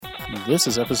This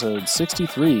is episode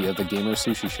 63 of the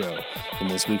GamerSushi Show. In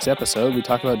this week's episode, we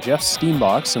talk about Jeff's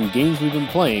Steambox, some games we've been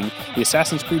playing, the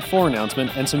Assassin's Creed 4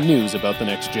 announcement, and some news about the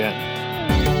next gen.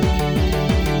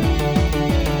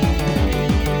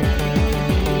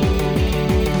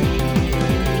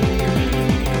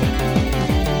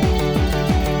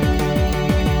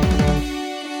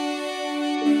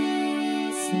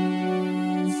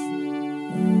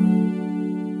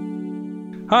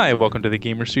 Hi, welcome to the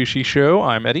GamerSushi Show.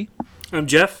 I'm Eddie. I'm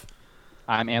Jeff.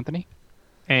 I'm Anthony.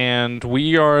 And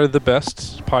we are the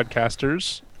best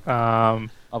podcasters. Of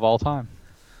all time.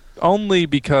 Only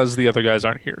because the other guys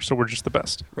aren't here, so we're just the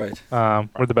best. Right.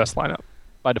 We're the best lineup.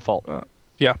 By default.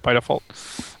 Yeah, by default.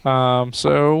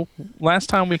 So, last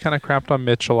time we kind of crapped on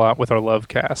Mitch a lot with our love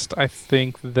cast. I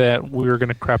think that we're going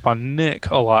to crap on Nick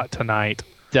a lot tonight.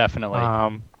 Definitely.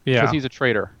 Yeah. Because he's a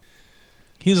traitor.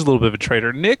 He's a little bit of a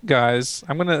traitor. Nick, guys,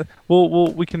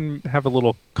 we can have a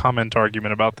little comment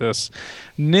argument about this.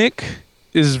 Nick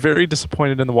is very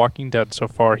disappointed in The Walking Dead so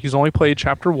far. He's only played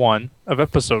chapter 1 of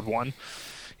episode 1.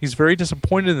 He's very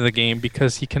disappointed in the game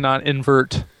because he cannot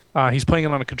invert. He's playing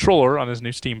it on a controller on his new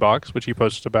Steambox, which he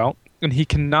posted about, and he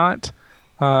cannot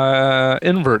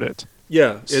invert it.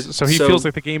 Yeah. So he feels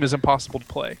like the game is impossible to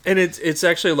play. And it's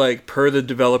actually like, per the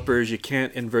developers, you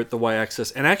can't invert the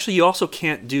y-axis. And actually, you also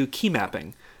can't do key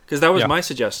mapping. Because that was my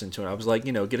suggestion to him. I was like,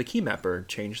 get a key mapper,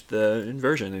 change the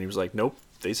inversion. And he was like, nope,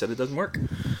 they said it doesn't work.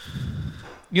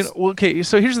 Okay,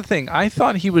 so here's the thing. I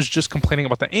thought he was just complaining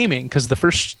about the aiming, because the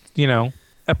first,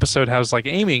 episode has, like,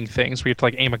 aiming things where you have to,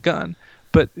 like, aim a gun.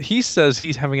 But he says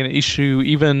he's having an issue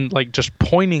even, like, just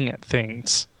pointing at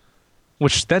things,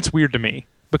 which that's weird to me.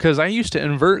 Because I used to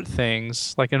invert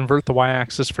things, like invert the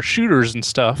y-axis for shooters and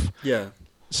stuff. Yeah.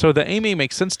 So the aiming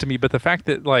makes sense to me, but the fact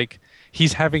that, like,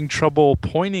 he's having trouble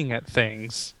pointing at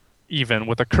things, even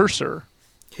with a cursor,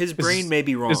 his brain may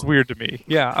be wrong. Is weird to me.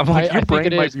 Yeah, I'm like, your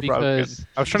brain might be broken.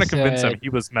 I was trying to convince him he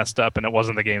was messed up and it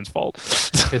wasn't the game's fault.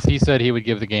 Because he said he would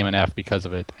give the game an F because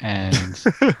of it, and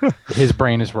his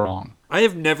brain is wrong. I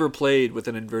have never played with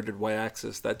an inverted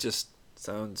y-axis. That just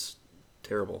sounds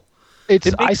terrible.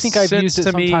 I think I've used it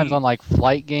sometimes on like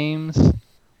flight games,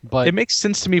 but it makes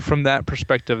sense to me from that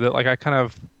perspective that, like, I kind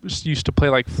of used to play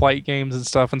like flight games and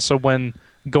stuff, and so when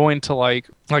going to like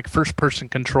first person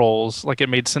controls, like, it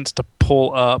made sense to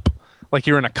pull up like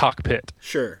you're in a cockpit.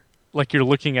 Sure. Like you're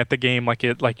looking at the game like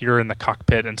you're in the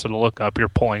cockpit, and so to look up you're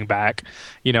pulling back,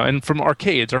 and from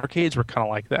arcades were kind of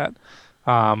like that.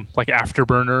 Like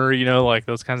Afterburner, like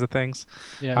those kinds of things.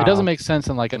 Yeah, it doesn't make sense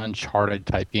in like an Uncharted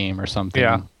type game or something.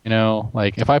 Yeah.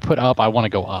 Like if I put up, I want to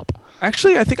go up.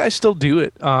 Actually, I think I still do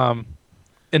it.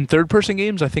 In third-person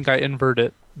games, I think I invert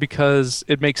it because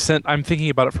it makes sense. I'm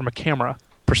thinking about it from a camera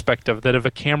perspective, that if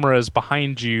a camera is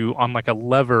behind you on like a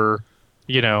lever,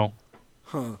 to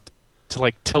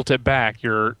like tilt it back,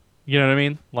 you know what I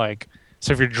mean? Like,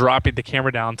 so if you're dropping the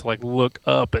camera down to like look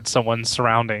up at someone's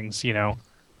surroundings,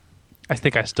 I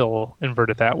think I still invert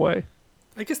it that way.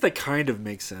 I guess that kind of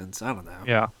makes sense. I don't know.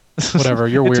 Yeah. Whatever,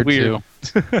 you're weird too.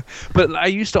 But I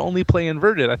used to only play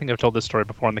inverted. I think I've told this story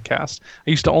before on the cast.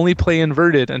 I used to only play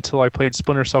inverted until I played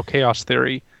Splinter Cell Chaos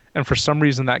Theory. And for some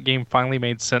reason, that game finally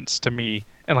made sense to me.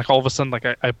 And like all of a sudden, like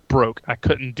I broke. I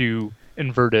couldn't do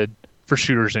inverted for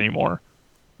shooters anymore.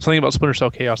 Something about Splinter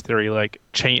Cell Chaos Theory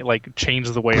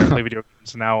changed the way I play video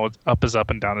games. Now up is up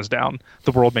and down is down.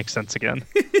 The world makes sense again.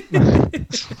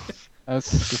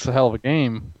 That's a hell of a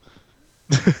game.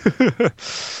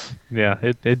 Yeah,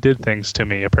 it did things to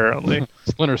me, apparently.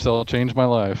 Splinter Cell changed my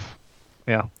life.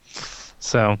 Yeah.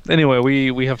 So anyway,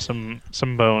 we have some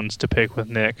bones to pick with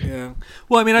Nick. Yeah.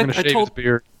 Well, I mean, I told his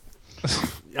beard.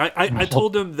 I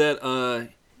told him that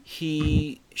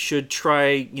he should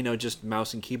try, just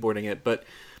mouse and keyboarding it, but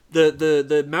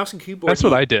the mouse and keyboard. That's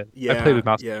what I did. Yeah, I played with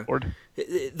mouse and keyboard.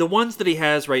 The ones that he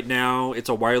has right now, it's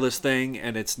a wireless thing,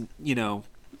 and it's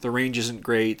the range isn't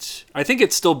great. I think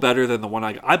it's still better than the one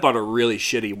I bought a really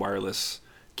shitty wireless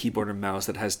keyboard and mouse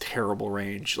that has terrible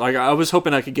range. Like, I was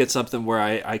hoping I could get something where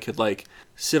I could like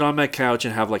sit on my couch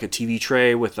and have like a TV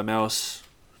tray with the mouse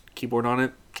keyboard on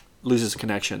it. Loses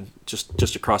connection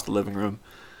just across the living room.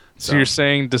 So you're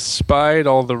saying, despite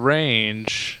all the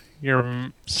range,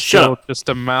 you're still just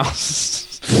a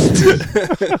mouse?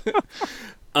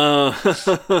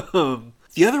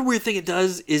 The other weird thing it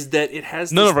does is that it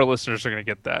has... None of our listeners are going to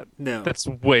get that. No. That's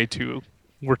way too...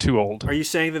 We're too old. Are you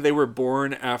saying that they were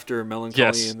born after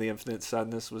Melancholy and the Infinite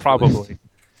Sadness was Probably.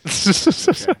 Released?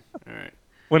 Okay. All right.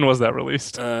 When was that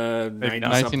released?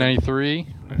 1993,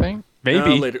 I think?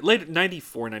 Maybe. Later,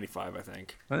 94, 95, I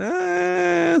think.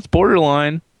 It's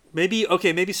borderline. Maybe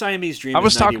Siamese Dream I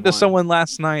was is talking 91. to someone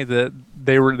last night that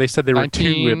they said they were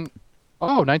 2.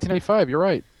 Oh, 1985. You're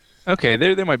right. Okay,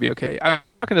 they might be okay. I was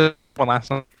talking to one last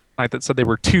night that said they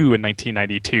were 2 in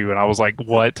 1992, and I was like,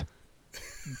 what?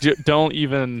 Don't.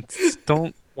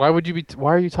 Why would you be?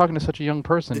 Why are you talking to such a young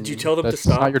person? Did you tell them to That's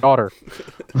stop? not your daughter.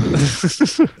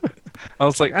 I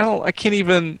was like, I can't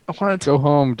even. What? Go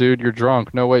home, dude. You're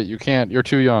drunk. No, wait, you can't. You're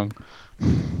too young.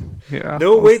 Yeah.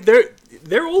 No, wait,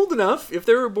 they're old enough. If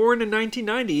they were born in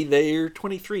 1990, they're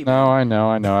 23. No, I know.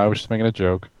 I was just making a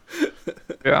joke.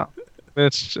 Yeah.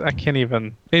 I can't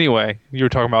even. Anyway, you were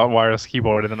talking about wireless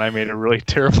keyboard, and then I made a really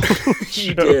terrible.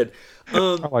 You did.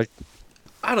 I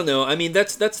I don't know. I mean,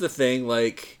 that's the thing.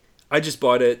 Like, I just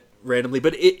bought it randomly,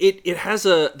 but it has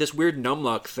this weird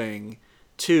numlock thing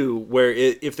too, where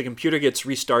if the computer gets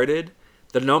restarted,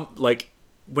 the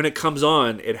when it comes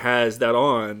on, it has that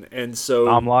on, and so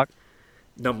numlock.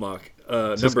 Number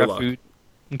lock. Food?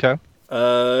 Okay.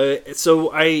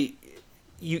 So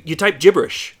you type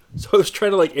gibberish. So I was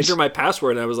trying to enter my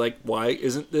password, and I was like, why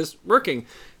isn't this working?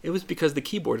 It was because the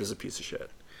keyboard is a piece of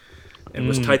shit. And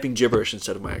was typing gibberish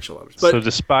instead of my actual letters. But, so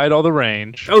despite all the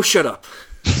range. Oh, shut up.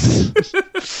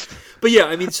 But yeah,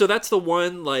 I mean, so that's the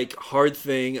one hard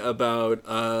thing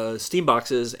about Steam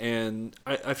boxes, and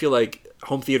I feel like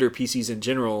home theater PCs in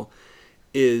general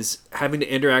is having to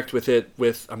interact with it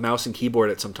with a mouse and keyboard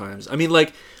at sometimes. I mean,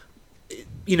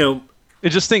 it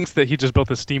just thinks that he just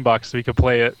built a Steam box so he could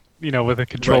play it, with a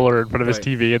controller in front of his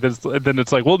TV, and then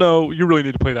it's like, well, no, you really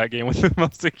need to play that game with a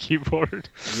mouse and keyboard.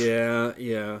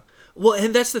 Yeah. Well,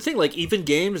 and that's the thing. Even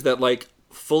games that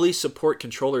fully support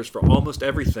controllers for almost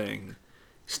everything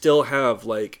still have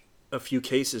a few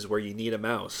cases where you need a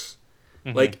mouse.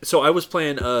 Mm-hmm. So I was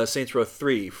playing Saints Row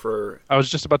 3 for... I was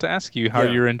just about to ask you how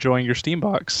you're enjoying your Steam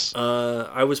box.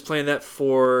 I was playing that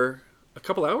for a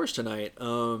couple hours tonight.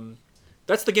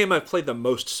 That's the game I've played the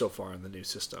most so far on the new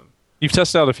system. You've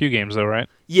tested out a few games though, right?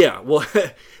 Yeah, well,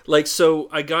 so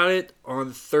I got it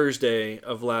on Thursday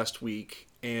of last week,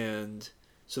 and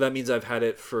so that means I've had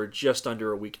it for just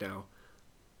under a week now.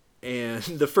 And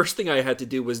the first thing I had to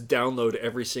do was download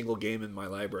every single game in my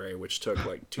library, which took 2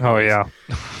 days. Oh, yeah.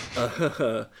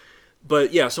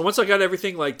 But yeah, so once I got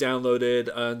everything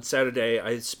on Saturday,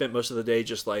 I spent most of the day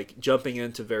just jumping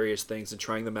into various things and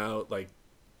trying them out,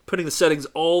 putting the settings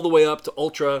all the way up to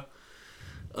ultra.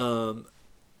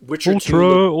 Witcher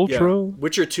 2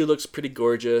 Witcher 2 looks pretty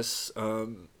gorgeous.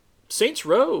 Saints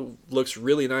Row looks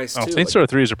really nice too. Saints Row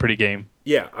 3 is a pretty game.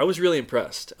 Yeah, I was really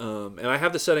impressed. And I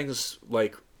have the settings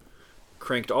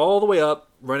cranked all the way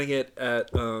up, running it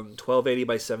at 1280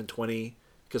 by 720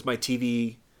 because my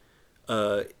TV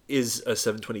is a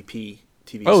 720p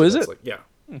TV. Oh, so is it? Yeah.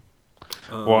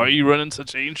 Why are you running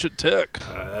such ancient tech?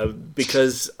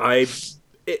 Because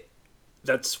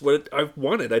that's what I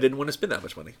wanted. I didn't want to spend that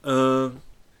much money.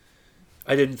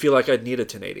 I didn't feel like I'd need a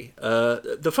 1080.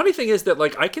 The funny thing is that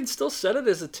I can still set it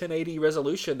as a 1080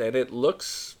 resolution, and it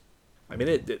looks. I mean,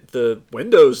 the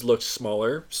windows look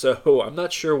smaller, so I'm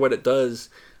not sure what it does.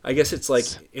 I guess it's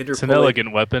interpolating. It's an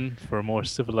elegant weapon for a more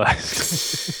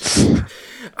civilized.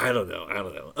 I don't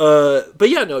know. But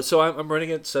yeah, no. So I'm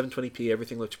running at 720p.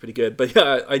 Everything looks pretty good. But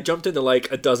yeah, I jumped into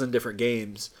a dozen different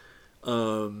games.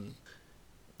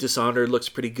 Dishonored looks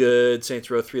pretty good. Saints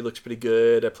Row 3 looks pretty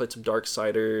good. I played some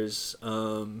Darksiders.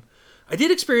 I did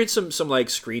experience some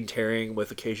screen tearing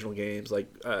with occasional games.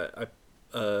 I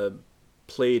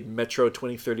played Metro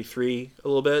 2033 a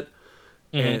little bit,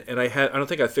 and I don't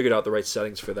think I figured out the right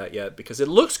settings for that yet because it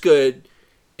looks good,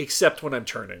 except when I'm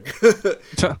turning.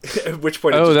 At which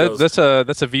point, that's a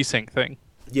VSync thing.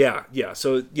 Yeah.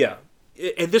 So yeah,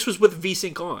 and this was with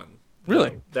VSync on.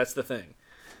 Really, that's the thing.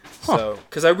 So,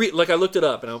 because I looked it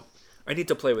up, and I need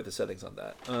to play with the settings on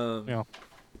that. Yeah.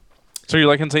 So you're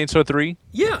liking Saints Row 3?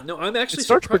 Yeah. No, I'm actually. It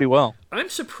starts pretty well. I'm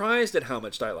surprised at how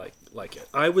much I like it.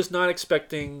 I was not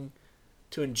expecting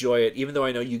to enjoy it, even though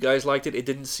I know you guys liked it. It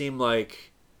didn't seem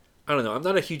like. I don't know. I'm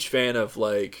not a huge fan of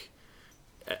I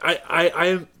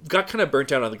got kind of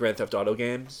burnt out on the Grand Theft Auto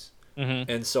games,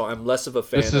 and so I'm less of a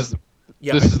fan. This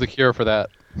is the cure for that.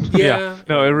 Yeah.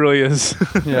 No, it really is.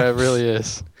 Yeah, it really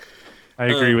is. I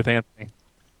agree with Anthony.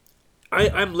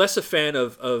 I'm less a fan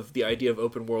of the idea of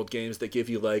open world games that give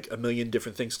you a million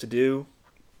different things to do.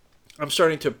 I'm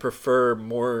starting to prefer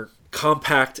more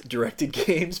compact directed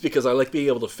games because I like being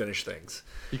able to finish things.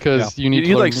 Because you need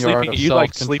to learn the art of you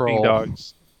like self-control. Sleeping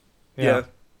Dogs. Yeah.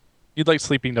 You'd like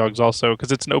Sleeping Dogs also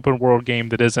because it's an open world game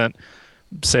that isn't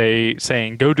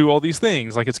saying go do all these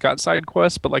things. It's got side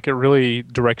quests, but it really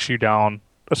directs you down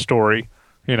a story.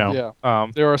 Yeah.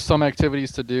 There are some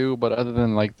activities to do, but other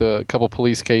than the couple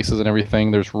police cases and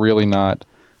everything, there's really not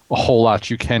a whole lot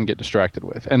you can get distracted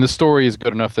with. And the story is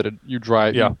good enough that it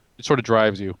sort of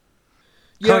drives you.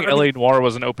 Yeah, Kind of like LA Noire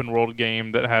was an open world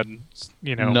game that had,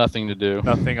 Nothing to do.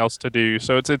 nothing else to do.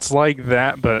 So it's like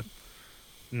that, but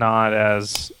not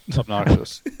as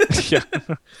Obnoxious. yeah.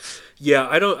 Yeah,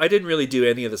 I didn't really do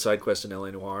any of the side quests in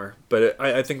LA Noire, but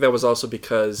I think that was also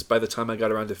because by the time I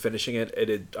got around to finishing it,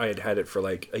 I had it for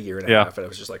like a year and a half, and I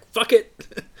was just like, fuck it,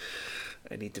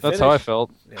 I need to. That's finish. how I felt.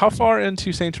 Yeah. How far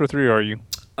into Saints Row 3 are you?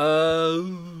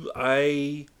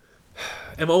 I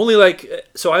am only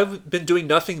so I've been doing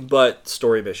nothing but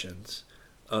story missions.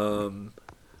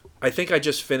 I think I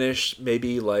just finished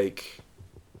maybe like.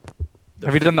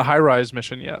 Have you done the high rise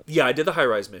mission yet? Yeah, I did the high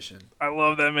rise mission. I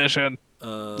love that mission.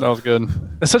 That was good.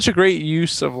 It's such a great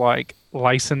use of like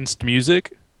licensed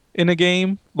music in a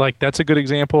game. Like that's a good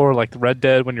example. Or like Red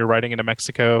Dead when you're riding into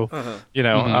Mexico.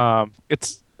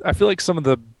 It's. I feel like some of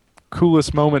the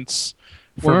coolest moments.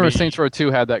 Remember, Saints Row 2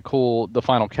 had the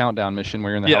final countdown mission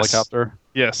where you're in the helicopter.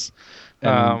 Yes.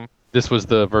 And this was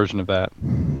the version of that.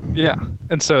 Yeah,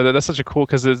 and so that's such a cool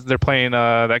because they're playing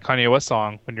that Kanye West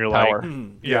song when you're Power.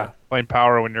 like, playing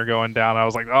Power when you're going down. I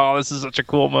was like, oh, this is such a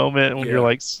cool moment when you're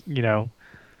like,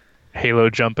 Halo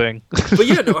jumping. But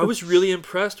yeah, no, I was really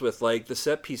impressed with like the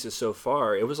set pieces so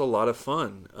far. It was a lot of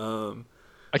fun.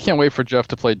 I can't wait for Jeff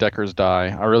to play Decker's Die.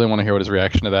 I really want to hear what his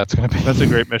reaction to that's going to be. That's a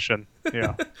great mission.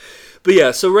 Yeah. But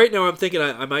yeah, so right now I'm thinking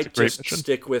I might just mission.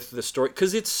 stick with the story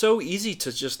because it's so easy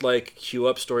to just like queue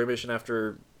up story mission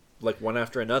after like one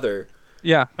after another.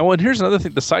 Yeah. Oh, and here's another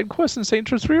thing: the side quests in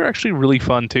Saints Row 3 are actually really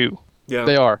fun too. Yeah,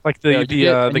 They are. Like the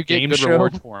game show.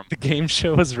 rewards for 'em. The game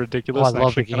show is ridiculous. Oh, I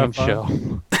love the actually kind game of fun.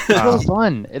 show. It's really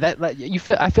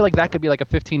fun. I feel like that could be like a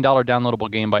 $15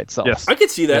 downloadable game by itself. Yes. I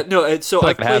could see that. No, so I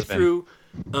like it played has been. through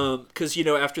because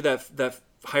after that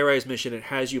high rise mission, it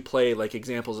has you play like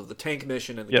examples of the tank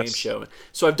mission and the game show.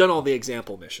 So I've done all the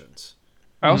example missions.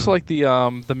 I also like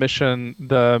the mission,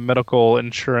 the medical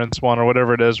insurance one or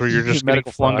whatever it is, where you're just getting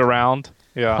Medical flung fraud. around.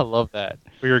 Yeah, I love that.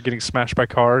 where you're getting smashed by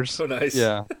cars. So nice.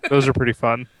 Yeah. Those are pretty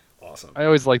fun. Awesome. I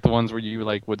always like the ones where you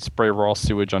like would spray raw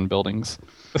sewage on buildings.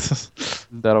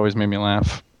 That always made me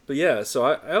laugh. But yeah, so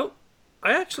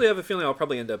I actually have a feeling I'll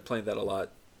probably end up playing that a lot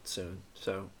soon.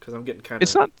 So because I'm getting kind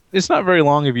of. It's not very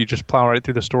long if you just plow right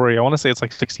through the story. I want to say it's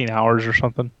like 16 hours or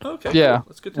something. Okay. Yeah. Cool.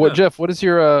 That's good to know. Jeff? What'd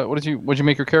you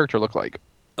make your character look like?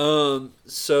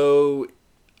 So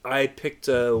I picked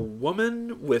a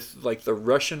woman with like the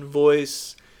Russian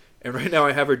voice, and right now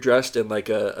I have her dressed in like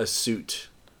a suit.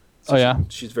 So Oh yeah.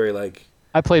 she's very like.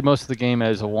 I played most of the game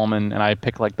as a woman, and I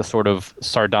picked like the sort of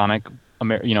sardonic,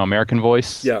 American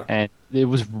voice. Yeah. And it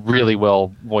was really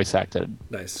well voice acted.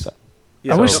 Nice. So-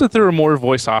 Yeah, I wish that there were more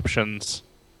voice options.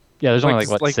 Yeah, there's only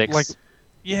like 6.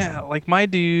 Like my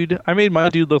dude. I made my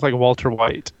dude look like Walter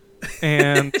White,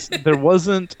 and there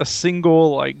wasn't a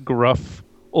single like gruff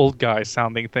old guy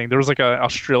sounding thing. There was like an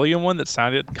Australian one that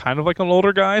sounded kind of like an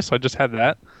older guy, so I just had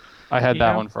that. I had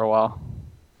that one for a while.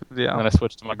 Yeah. And then I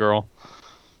switched to my girl.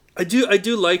 I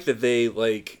do like that they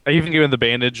like. I even gave him the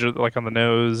bandage like on the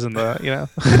nose and the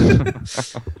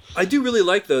I do really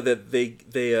like though that they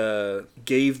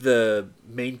gave the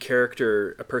main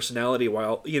character a personality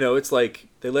while it's like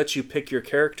they let you pick your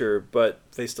character but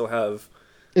they still have.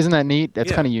 Isn't that neat?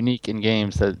 That's kind of unique in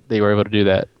games that they were able to do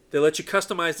that. They let you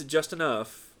customize it just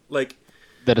enough, like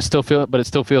But it still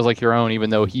feels like your own, even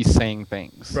though he's saying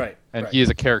things. Right. And right. he is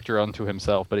a character unto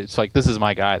himself. But it's like, this is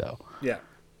my guy, though. Yeah.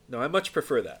 No, I much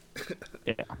prefer that.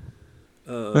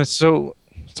 Yeah. So,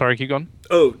 sorry, keep going.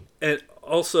 Oh, and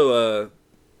also,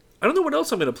 I don't know what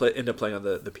else I'm going to end up playing on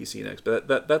the PC next,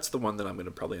 but that's the one that I'm going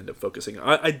to probably end up focusing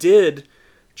on. I did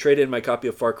trade in my copy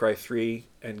of Far Cry 3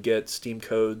 and get Steam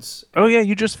codes. Oh yeah,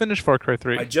 you just finished Far Cry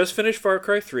 3. I just finished Far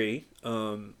Cry 3.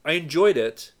 I enjoyed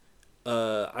it.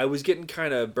 I was getting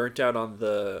kind of burnt out on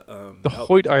the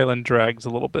Hoyt Island drags a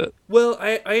little bit. Well,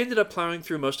 I ended up plowing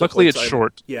through most Luckily, of Hoyt's it's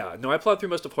Island. short. Yeah, no, I plowed through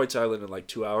most of Hoyt's Island in like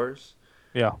 2 hours.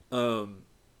 Yeah.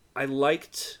 I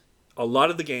liked a lot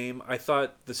of the game. I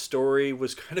thought the story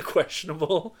was kind of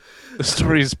questionable. The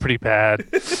story is pretty bad.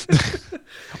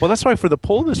 Well, that's why for the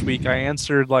poll this week, I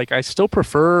answered, like, I still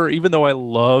prefer, even though I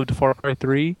loved Far Cry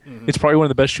 3, it's probably one of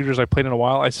the best shooters I've played in a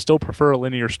while, I still prefer a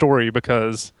linear story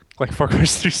because, like, Far Cry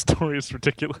 3 story is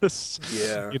ridiculous.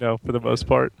 Yeah. For the most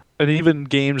part. And even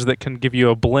games that can give you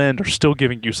a blend are still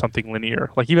giving you something linear.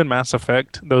 Like, even Mass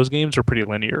Effect, those games are pretty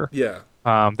linear. Yeah.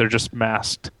 They're just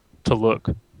masked to look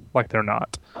like they're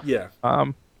not. Yeah.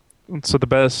 So the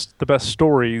best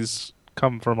stories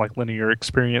come from like linear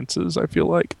experiences, I feel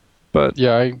like. But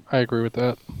Yeah, I agree with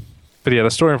that. But yeah,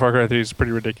 the story in Far Cry 3 is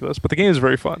pretty ridiculous. But the game is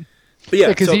very fun. But yeah,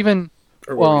 Because or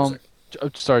what were you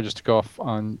saying? sorry, just to go off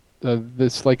on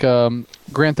this, like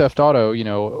Grand Theft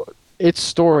Auto, its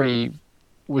story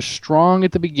was strong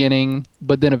at the beginning,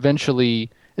 but then eventually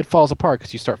it falls apart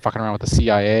because you start fucking around with the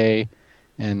CIA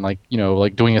and like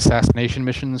doing assassination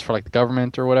missions for like the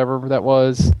government or whatever that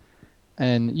was.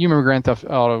 And you remember Grand Theft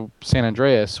Auto San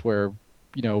Andreas, where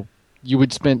you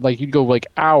would spend you'd go like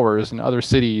hours in other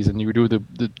cities and you would do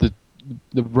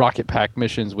the rocket pack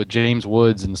missions with James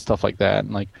Woods and stuff like that.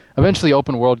 And like eventually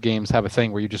open world games have a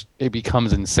thing where it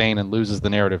becomes insane and loses the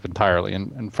narrative entirely.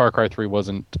 And Far Cry 3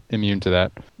 wasn't immune to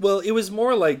that. Well, it was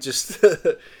more like just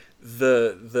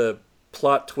the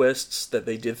plot twists that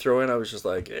they did throw in. I was just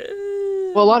like,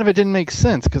 Well, a lot of it didn't make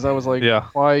sense because I was like, Yeah.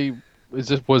 why was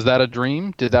that a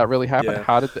dream? Did that really happen? Yeah.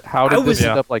 How did this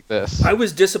end up like this? I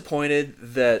was disappointed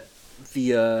that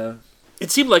it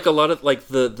seemed like a lot of like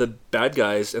the bad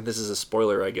guys, and this is a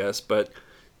spoiler, I guess, but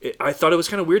I thought it was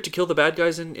kind of weird to kill the bad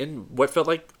guys in what felt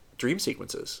like dream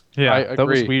sequences. Yeah, I agree that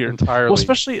was weird entirely.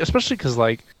 Well, especially because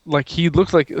like he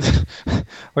looked like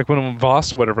like when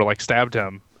Voss whatever like stabbed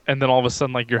him, and then all of a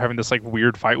sudden like you're having this like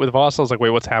weird fight with Voss. I was like, wait,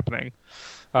 what's happening?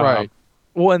 Right.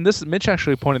 Well, and Mitch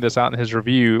actually pointed this out in his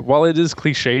review. While it is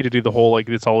cliche to do the whole like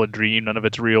it's all a dream, none of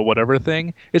it's real, whatever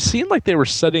thing, it seemed like they were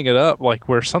setting it up like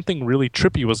where something really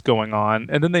trippy was going on,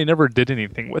 and then they never did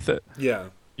anything with it. Yeah.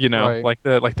 Right. like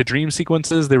the dream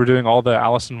sequences, they were doing all the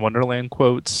Alice in Wonderland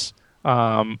quotes,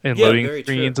 and loading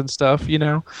screens and stuff.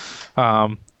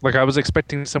 Like I was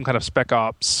expecting some kind of Spec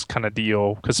Ops kind of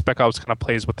deal because Spec Ops kind of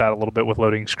plays with that a little bit with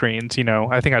loading screens.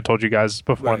 I think I told you guys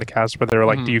before in the cast where they were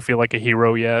like, "Do you feel like a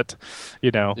hero yet?"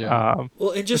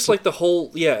 Well, and just like the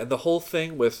whole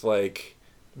thing with like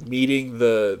meeting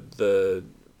the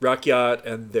Rakyat,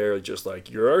 and they're just like,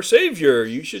 "You're our savior.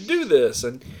 You should do this,"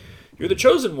 and you're the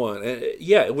chosen one. And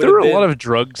there were a lot of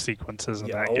drug sequences in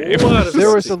that game.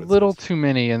 There was a little too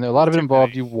many, and a lot of it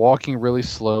involved you walking really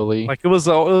slowly. Like it was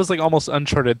like almost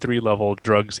Uncharted 3 level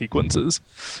drug sequences.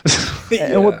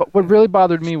 And what really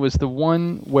bothered me was the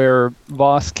one where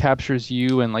Voss captures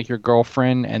you and like your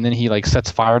girlfriend, and then he like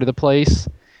sets fire to the place,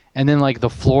 and then like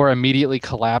the floor immediately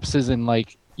collapses, and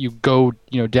like you go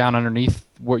down underneath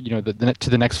where to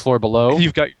the next floor below.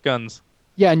 You've got your guns.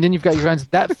 Yeah, and then you've got your guns.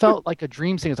 That felt like a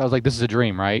dream sequence. I was like, this is a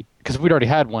dream, right? Because we'd already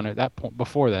had one at that point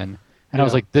before then. And I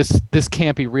was like, this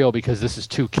can't be real because this is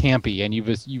too campy. And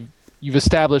you've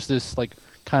established this like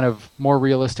kind of more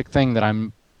realistic thing that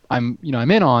I'm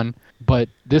in on, but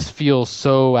this feels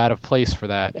so out of place for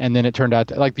that. And then it turned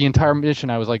out like the entire mission,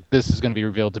 I was like, this is going to be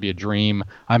revealed to be a dream.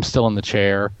 I'm still in the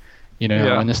chair, and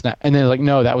and then like,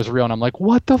 no, that was real. And I'm like,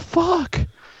 what the fuck?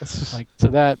 Like,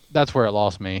 so that's where it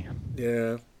lost me.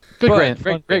 Yeah.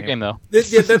 Great game though.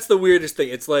 That's the weirdest thing.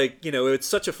 It's like it's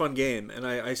such a fun game, and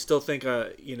I still think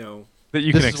that you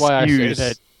can excuse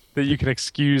that you can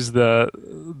excuse the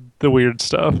weird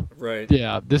stuff. Right.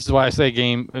 Yeah, this is why I say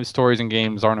stories and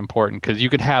games aren't important because you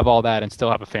could have all that and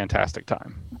still have a fantastic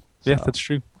time. Yeah, that's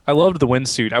true. I loved the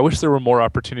windsuit. I wish there were more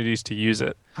opportunities to use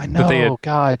it. I know,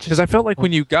 God, because I felt like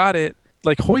when you got it,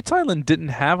 like Hoyt's Island didn't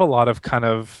have a lot of kind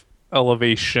of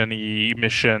elevation-y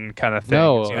mission kind of things.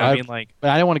 No, what I mean? Like, but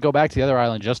I didn't want to go back to the other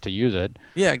island just to use it.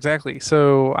 Yeah, exactly.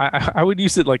 So I would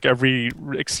use it like every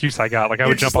excuse I got. Like I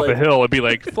would jump off a hill and be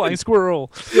like, flying squirrel.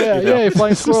 Yeah,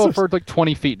 flying squirrel for like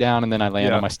 20 feet down, and then I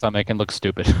land on my stomach and look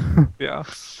stupid. Yeah.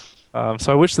 So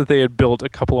I wish that they had built a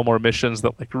couple of more missions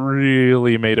that like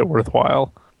really made it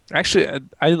worthwhile. Actually,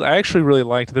 I actually really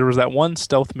liked, there was that one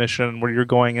stealth mission where you're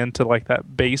going into like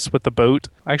that base with the boat.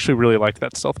 I actually really liked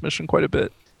that stealth mission quite a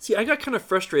bit. See, I got kind of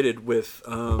frustrated with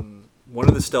one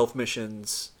of the stealth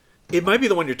missions. It might be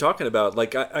the one you're talking about.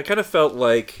 Like, I kind of felt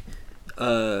like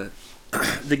the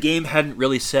game hadn't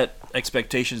really set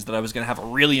expectations that I was going to have a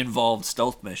really involved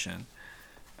stealth mission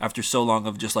after so long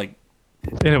of just like...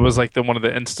 And it was like one of the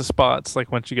insta spots,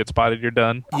 like once you get spotted, you're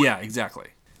done. Yeah, exactly.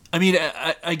 I mean,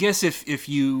 I guess if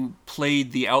you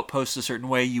played the outpost a certain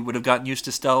way, you would have gotten used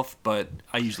to stealth, but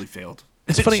I usually failed.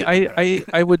 It's funny,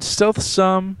 I would stealth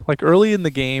some, like early in the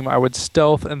game, I would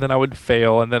stealth and then I would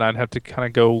fail and then I'd have to kind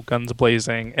of go guns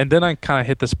blazing. And then I kind of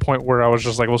hit this point where I was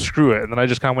just like, well, screw it. And then I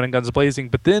just kind of went in guns blazing.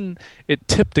 But then it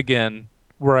tipped again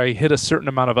where I hit a certain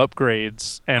amount of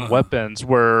upgrades and weapons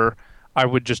where I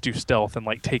would just do stealth and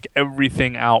like take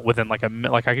everything out within like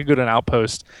like I could go to an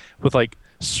outpost with like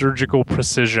surgical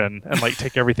precision and like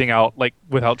take everything out like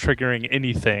without triggering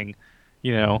anything.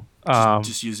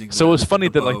 Just using so it was funny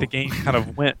that like the game kind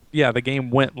of went the game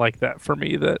went like that for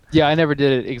me. That I never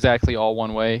did it exactly all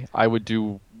one way. I would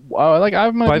do like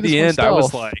I'm gonna by do this the end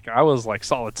stealth. I was like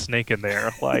Solid Snake in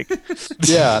there like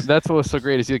yeah, that's what was so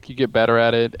great is you get better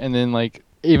at it, and then like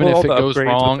Even Well, if it all the goes upgrades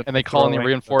wrong with and they call in the throwing.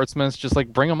 reinforcements, just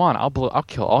like bring them on. I'll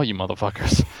kill all you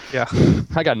motherfuckers. Yeah.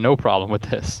 I got no problem with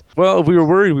this. Well, if we were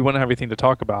worried we wouldn't have anything to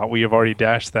talk about, we have already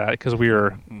dashed that because we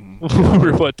were,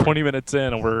 we were 20 minutes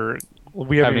in, and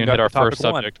we haven't even hit got our to topic first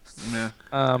one. subject.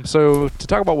 Yeah. So to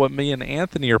talk about what me and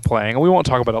Anthony are playing, and we won't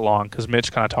talk about it long because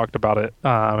Mitch kind of talked about it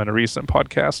in a recent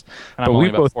podcast. And I'm only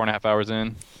about 4.5 hours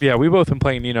in. Yeah, we've both been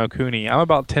playing Ni no Kuni. I'm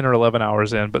about 10 or 11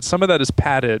 hours in, but some of that is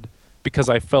padded because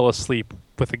I fell asleep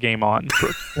with the game on for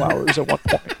 2 hours at one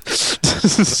point.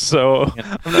 So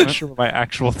I'm not sure what my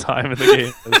actual time in the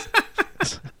game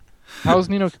is. How's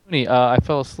Ni no Kuni? I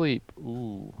fell asleep.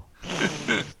 Ooh.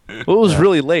 Well, it was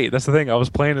really late. That's the thing. I was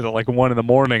playing it at like 1 in the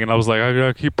morning, and I was like, I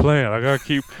gotta keep playing. I gotta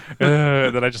keep.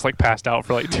 And then I just like passed out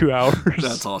for like 2 hours.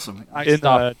 That's awesome. In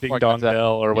Ding Dong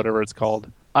Dell or whatever it's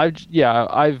called. I've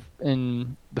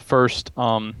in the first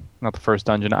not the first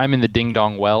dungeon. I'm in the Ding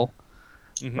Dong Well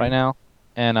right now,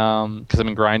 and because I've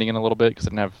been grinding in a little bit because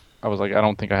I was like, I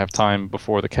don't think I have time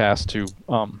before the cast to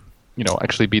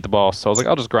actually beat the boss. So I was like,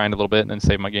 I'll just grind a little bit and then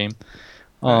save my game.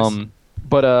 Nice.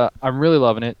 But I'm really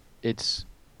loving it. It's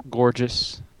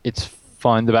gorgeous. It's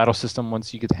fun. The battle system,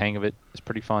 once you get the hang of it, is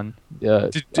pretty fun.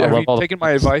 Have you taken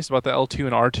my advice about the L2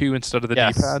 and R2 instead of the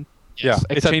Yes. D-pad? Yes.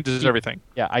 Yeah, it changes everything.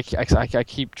 Yeah, I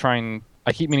keep trying.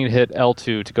 I keep meaning to hit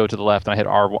L2 to go to the left, and I hit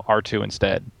R2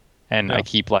 instead. And Yeah. I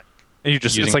keep like. And you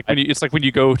just using- it's like when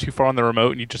you go too far on the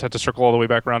remote and you just have to circle all the way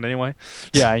back around anyway.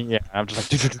 Yeah. I'm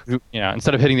just like,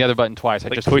 instead of hitting the other button twice, I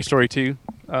Like just Toy Story 2.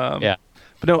 Yeah.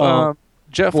 But no,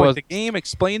 Jeff, was- like the game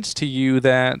explains to you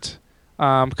that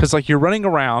because like you're running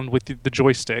around with the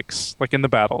joysticks like in the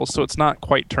battles, so it's not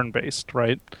quite turn-based,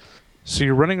 right? So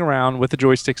you're running around with the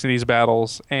joysticks in these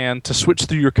battles, and to switch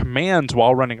through your commands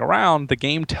while running around, the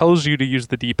game tells you to use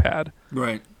the D-pad.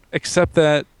 Right. Except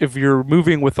that if you're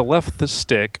moving with the left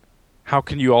stick, how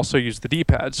can you also use the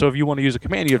D-pad? So if you want to use a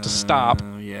command, you have to stop,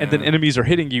 and then enemies are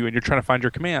hitting you, and you're trying to find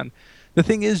your command. The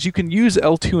thing is, you can use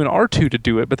L2 and R2 to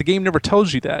do it, but the game never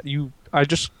tells you that. You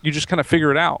just kind of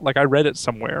figure it out. Like I read it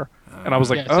somewhere, and I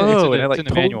was like, Yeah, it's in and it like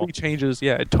the manual. totally changes.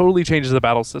 Yeah, it totally changes the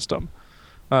battle system.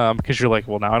 Because you're like,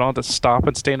 well, now I don't have to stop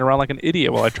and stand around like an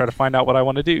idiot while I try to find out what I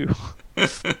want to do.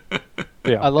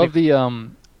 Yeah, I love the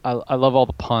I love all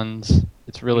the puns.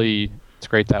 It's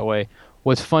great that way.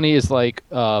 What's funny is like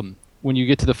when you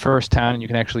get to the first town and you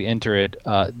can actually enter it,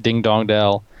 Ding Dong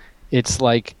Dell. It's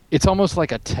almost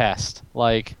like a test.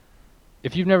 Like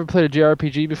if you've never played a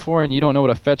JRPG before and you don't know what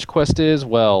a fetch quest is,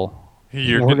 well,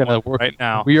 You're we're getting gonna one right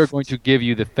now. We are going to give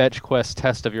you the fetch quest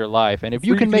test of your life, and if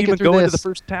you Before can make even it through go this, into the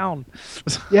first town.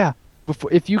 yeah.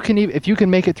 If you can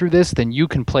make it through this, then you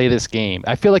can play this game.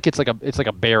 I feel like it's like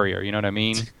a barrier. You know what I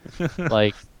mean?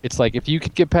 Like it's like if you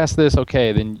could get past this,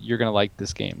 okay, then you're gonna like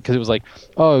this game. Because it was like,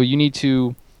 oh, we need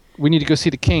to go see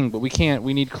the king, but we can't.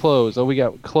 We need clothes. Oh, we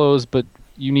got clothes, but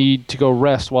you need to go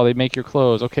rest while they make your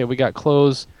clothes. Okay, we got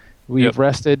clothes. We've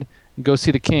rested. Go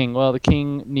see the king. Well, the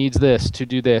king needs this to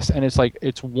do this, and it's like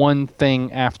it's one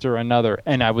thing after another,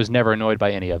 and I was never annoyed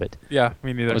by any of it. Yeah,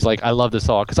 me neither. I was like, I love this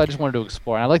all because I just wanted to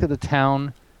explore. And I like that the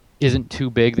town isn't too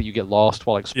big that you get lost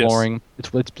while exploring.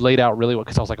 It's laid out really well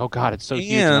because I was like, oh god, it's so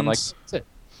huge. And I'm like, that's it.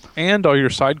 And all your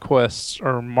side quests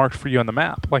are marked for you on the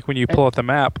map. Like when you pull out the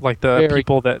map, like the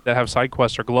people that have side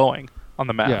quests are glowing on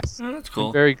the map. Yes, Oh, that's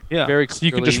cool. very So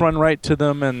you can just run right to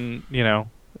them and you know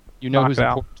knock who's it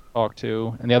out. important to talk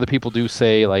to, and the other people do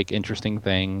say like interesting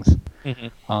things.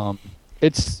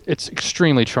 It's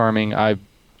extremely charming. I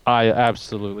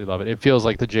absolutely love it. It feels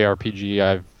like the JRPG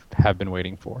I have been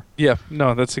waiting for. Yeah,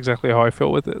 no, that's exactly how I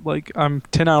feel with it. Like I'm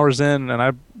 10 hours in,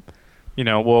 and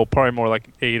well, probably more like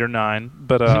 8 or 9,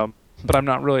 but but I'm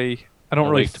not really. I don't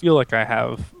really feel like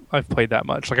I've played that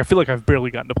much. Like I feel like I've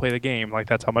barely gotten to play the game. Like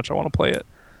that's how much I want to play it.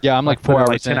 Yeah, I'm like 4 putting, hours,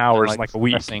 like 10 in, hours, and, like a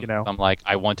week. stressing. I'm like,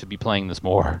 I want to be playing this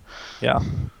more. Yeah.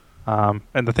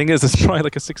 And the thing is, it's probably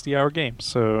like a 60-hour game.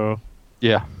 So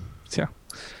yeah.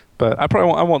 But I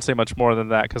won't say much more than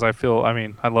that because I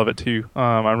love it too.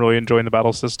 I'm really enjoying the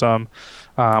battle system.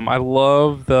 I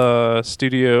love the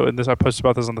studio, and I posted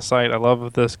about this on the site. I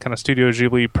love this kind of Studio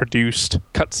Ghibli produced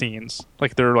cutscenes.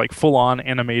 Like they're like full on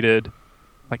animated,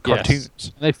 like cartoons.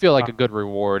 Yes. And they feel like a good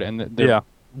reward, and they're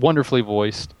wonderfully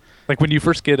voiced. Like when you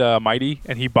first get Mighty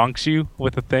and he bonks you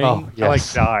with a thing, Oh, yes. I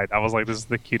like died. I was like, this is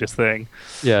the cutest thing.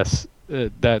 Yes,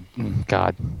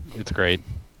 God, it's great.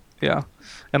 Yeah,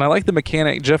 and I like the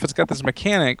mechanic, Jeff. It's got this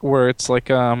mechanic where it's like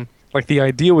the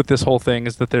idea with this whole thing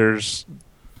is that there's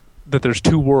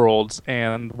two worlds,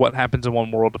 and what happens in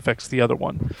one world affects the other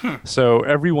one. So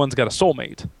everyone's got a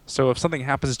soulmate. So if something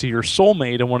happens to your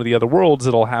soulmate in one of the other worlds,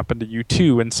 it'll happen to you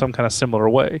too in some kind of similar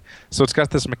way. So it's got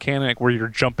this mechanic where you're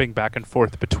jumping back and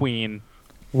forth between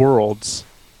worlds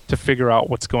to figure out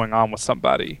what's going on with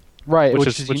somebody. Right, which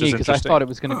is unique, because I interesting. thought it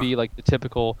was going to be like the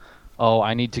typical, oh,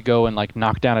 I need to go and like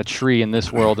knock down a tree in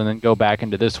this world and then go back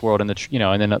into this world, and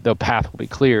and then the path will be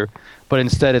clear. But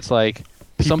instead, it's like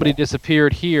somebody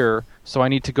disappeared here, so I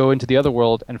need to go into the other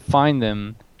world and find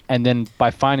them, and then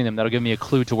by finding them, that'll give me a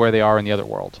clue to where they are in the other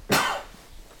world.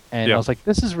 And I was like,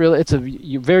 this is really, it's a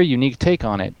very unique take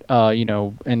on it,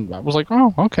 and I was like,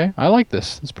 oh, okay, I like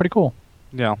this. It's pretty cool.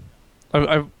 Yeah.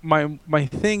 My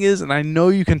thing is, and I know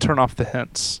you can turn off the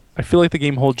hints. I feel like the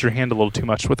game holds your hand a little too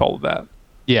much with all of that.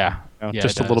 Yeah.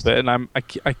 Just a little bit. And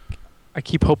I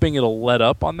keep hoping it'll let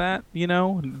up on that,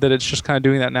 that it's just kind of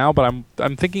doing that now, but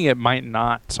I'm thinking it might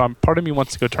not. So part of me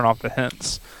wants to go turn off the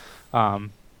hints. So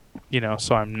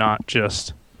I'm not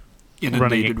just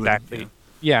running exactly.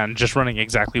 Yeah, and just running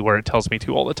exactly where it tells me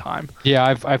to all the time.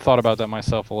 Yeah, I've thought about that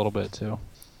myself a little bit too.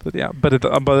 But yeah, but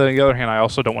on the other hand, I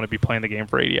also don't want to be playing the game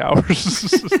for 80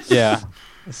 hours. Yeah.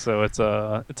 So it's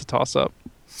a toss up.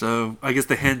 So I guess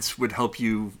the hints would help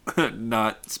you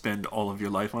not spend all of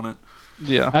your life on it.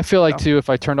 Yeah. I feel like too, if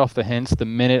I turned off the hints, the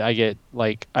minute I get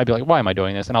I'd be like, why am I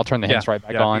doing this? And I'll turn the hints right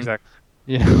back on.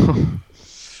 Exactly. Man,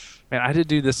 I did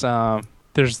do this.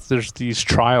 There's these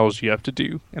trials you have to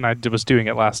do, and I was doing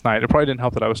it last night. It probably didn't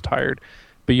help that I was tired,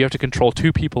 but you have to control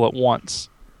 2 people at once,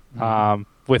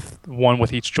 with one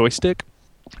with each joystick.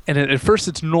 And at first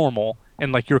it's normal,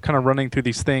 and like you're kind of running through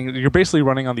these things. You're basically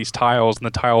running on these tiles, and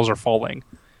the tiles are falling,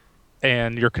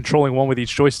 and you're controlling one with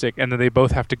each joystick, and then they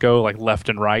both have to go like left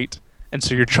and right. And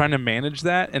so you're trying to manage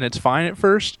that, and it's fine at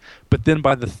first, but then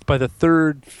by the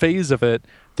third phase of it,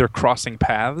 they're crossing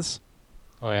paths.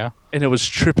 Oh yeah, and it was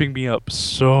tripping me up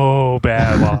so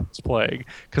bad while I was playing,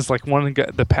 because like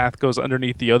the path goes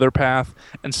underneath the other path,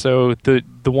 and so the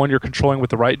one you're controlling with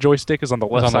the right joystick is on the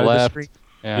left side of the screen.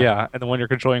 Yeah, and the one you're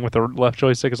controlling with the left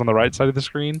joystick is on the right side of the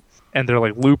screen, and they're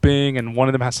like looping, and one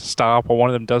of them has to stop while one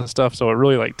of them does stuff. So it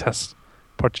really like tests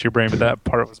parts of your brain, but that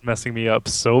part was messing me up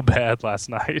so bad last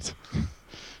night.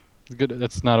 Good.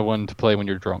 That's not a one to play when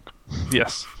you're drunk.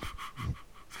 Yes.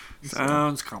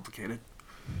 Sounds complicated.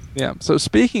 Yeah. So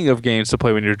speaking of games to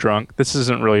play when you're drunk, this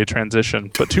isn't really a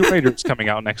transition, but Tomb Raider's coming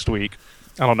out next week.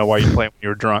 I don't know why you play it when you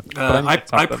were drunk.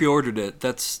 I pre-ordered it.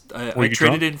 I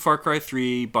traded in Far Cry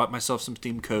 3, bought myself some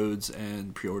Steam codes,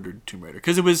 and pre-ordered Tomb Raider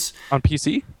because it was on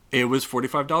PC. It was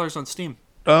 $45 on Steam.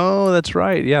 Oh, that's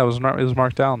right. Yeah, it was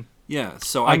marked down. Yeah,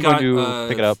 so I'm going to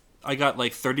pick it up. I got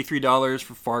like $33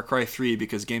 for Far Cry 3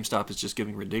 because GameStop is just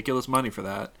giving ridiculous money for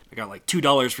that. I got like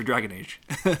 $2 for Dragon Age.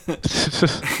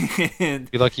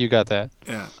 You're lucky you got that.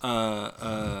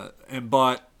 Yeah. And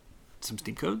bought some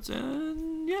Steam codes,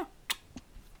 and yeah.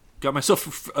 Got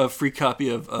myself a free copy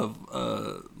of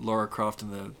Lara Croft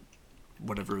and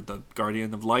the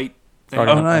Guardian of Light thing.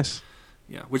 Oh, nice.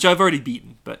 Yeah, which I've already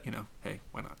beaten, but hey,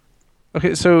 why not?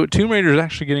 Okay, so Tomb Raider is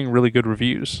actually getting really good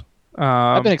reviews.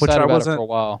 I've been excited about it for a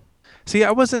while. See,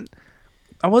 I didn't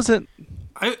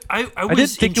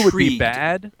think it would be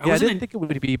bad. I didn't think it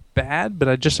would be bad,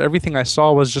 but everything I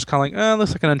saw was just kind of like,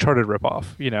 looks like an Uncharted ripoff,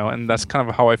 and that's kind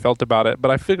of how I felt about it. But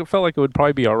I felt like it would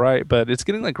probably be all right, but it's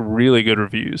getting like really good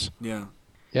reviews. Yeah.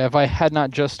 Yeah, if I had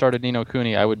not just started Ni no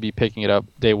Kuni, I would be picking it up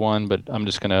day one, but I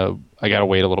gotta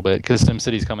wait a little bit because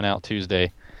SimCity's coming out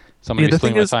Tuesday. So I'm going to be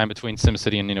splitting my time between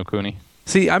SimCity and Ni no Kuni.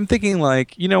 See, I'm thinking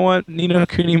like, you know what? Ni no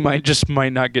Kuni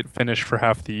might not get finished for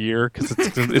half the year because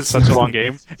it's such a long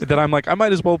game. That I'm like, I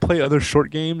might as well play other short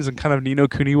games, and kind of Ni no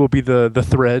Kuni will be the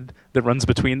thread that runs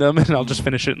between them, and I'll just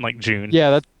finish it in like June.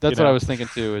 Yeah, that's what I was thinking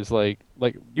too. Is like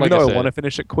even though I want to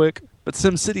finish it quick, but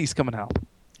SimCity's coming out.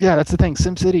 Yeah, that's the thing.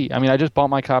 SimCity. I mean, I just bought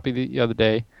my copy the other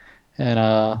day, and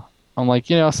I'm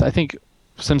like, I think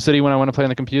SimCity when I want to play on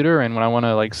the computer, and when I want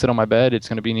to like sit on my bed, it's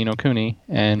going to be Ni no Kuni,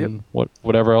 and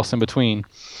whatever else in between,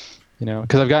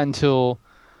 because I've got until,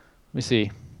 let me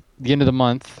see, the end of the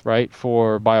month, right,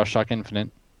 for BioShock Infinite.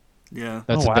 Yeah,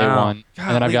 that's day one, God,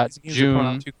 and then I've got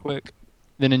June. Too quick.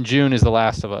 Then in June is The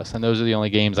Last of Us, and those are the only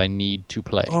games I need to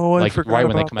play. Oh, I forgot right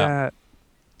about when they come that. out.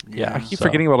 Yeah, I keep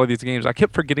forgetting about all these games. I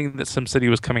kept forgetting that SimCity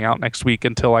was coming out next week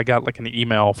until I got like an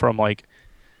email from like,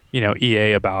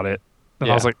 EA about it. And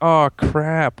I was like, oh,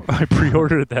 crap. I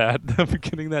pre-ordered that. I'm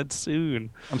getting that soon.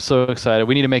 I'm so excited.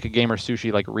 We need to make a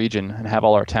GamerSushi like region and have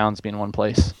all our towns be in one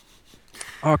place.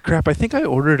 Oh, crap. I think I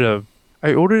ordered it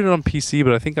on PC,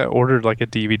 but I think I ordered like a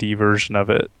DVD version of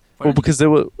it. Well, because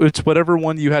it's whatever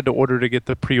one you had to order to get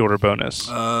the pre-order bonus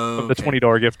of the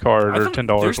 $20 gift card or $10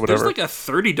 or whatever. There's like a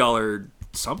 $30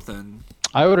 something.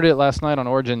 I ordered it last night on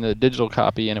Origin, the digital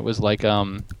copy, and it was like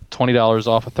 $20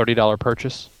 off a $30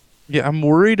 purchase. Yeah, I'm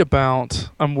worried about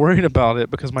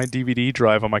it because my DVD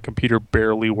drive on my computer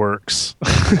barely works.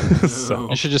 So,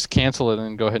 You should just cancel it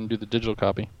and go ahead and do the digital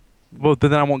copy. well,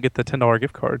 then I won't get the $10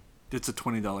 gift card, It's a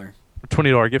 $20.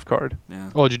 $20 gift card. Yeah.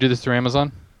 Oh, did you do this through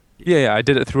Amazon? Yeah, I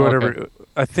did it through Okay. whatever.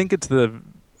 I think it's the.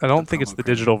 I don't think it's promo the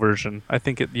credit. digital version. I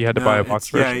think you had to No, buy a box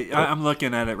version. Yeah, I'm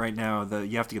looking at it right now.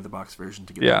 You have to get the box version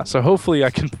to get. Yeah, that. so hopefully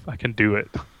I can do it.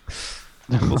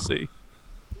 We'll see.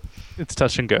 It's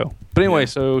touch and go. But anyway, Yeah.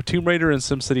 so Tomb Raider and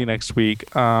SimCity next week.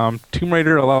 Tomb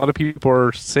Raider, a lot of people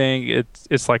are saying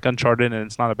it's like Uncharted and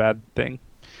it's not a bad thing.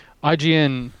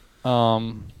 IGN,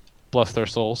 bless their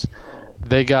souls,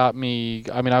 they got me.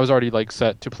 I mean, I was already like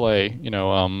set to play,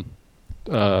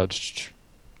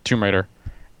 Tomb Raider,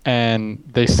 and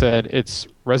they said it's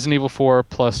Resident Evil 4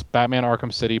 plus Batman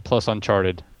Arkham City plus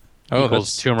Uncharted equals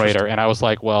that's Tomb Raider, and I was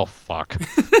like, well, fuck,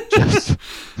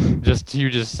 you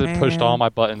just pushed all my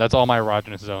button. That's all my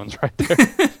erogenous zones right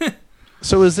there.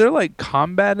 So is there like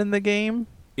combat in the game?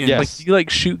 Yes. Like do you like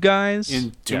shoot guys?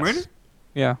 in Tomb Yes. Raider.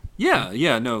 Yeah.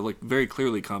 Yeah, no, like very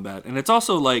clearly combat, and it's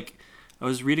also like I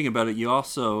was reading about it. You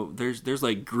also there's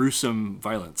like gruesome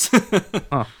violence.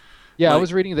 Yeah, I Like-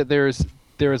 was reading that there is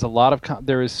a lot of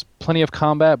there is plenty of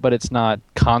combat, but it's not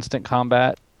constant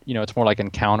combat. It's more like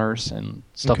encounters and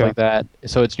stuff Okay. like that.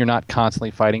 So you're not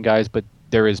constantly fighting guys, but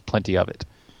there is plenty of it.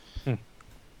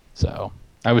 So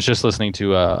I was just listening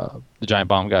to the Giant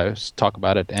Bomb guys talk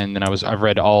about it, and then I've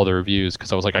read all the reviews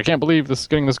because I was like, I can't believe this is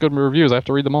getting this good reviews. I have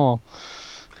to read them all.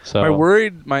 So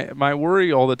My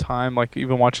worry all the time, like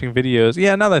even watching videos.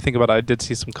 Yeah, now that I think about it, I did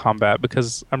see some combat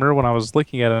because I remember when I was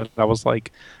looking at it, I was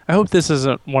like, I hope this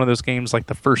isn't one of those games like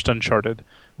the first Uncharted,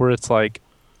 where it's like,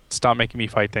 stop making me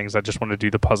fight things. I just want to do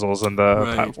the puzzles and the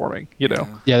Right. platforming. You know.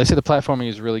 yeah, they say the platforming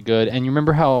is really good. And you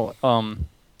remember how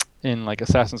in like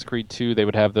Assassin's Creed 2 they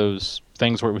would have those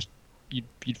things where it was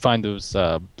you'd find those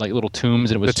like little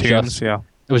tombs and it was The tunes, just yeah,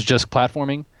 it was just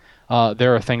platforming.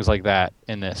 There are things like that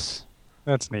in this.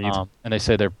 that's neat. And they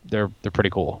say they're pretty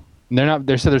cool. And they're not.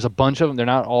 They said there's a bunch of them. They're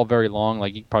not all very long.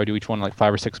 Like you can probably do each one in like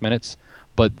 5 or 6 minutes.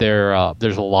 But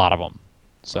there's a lot of them.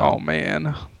 So Oh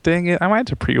man, dang it! I might have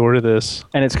to pre-order this.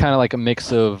 and it's kind of like a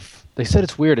mix of. They said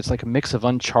it's weird. It's like a mix of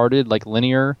Uncharted, like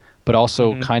linear, but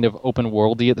also kind of open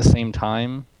worldy at the same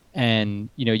time. And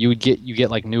you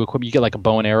get like new equipment. You get like a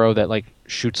bow and arrow that like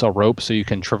shoots a rope, so you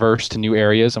can traverse to new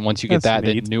areas. And once you get That's that,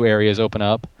 then neat. new areas open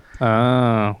up.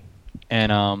 Oh,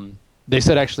 And they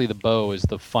said actually the bow is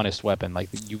the funnest weapon. Like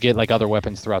you get like other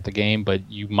weapons throughout the game, but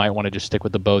you might want to just stick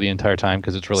with the bow the entire time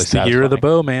because it's really it's the satisfying. year of the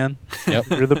bow, man. Yep.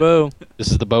 Year of the bow.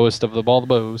 This is the bowest of all the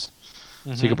bows.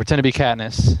 So you can pretend to be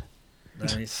Katniss.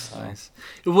 Nice.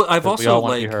 Well, I've But we also all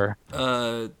want to be like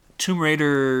her. Tomb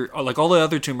Raider, like all the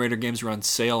other Tomb Raider games were on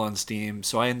sale on Steam,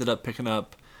 so I ended up picking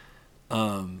up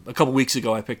a couple weeks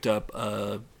ago. I picked up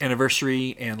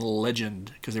Anniversary and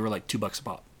Legend because they were like $2 a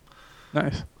pop.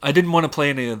 Nice. I didn't want to play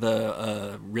any of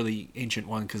the really ancient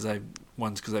ones because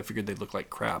I figured they'd look like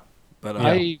crap. But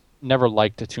I never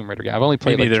liked a Tomb Raider game. I've only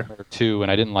played like neither. Tomb Raider 2,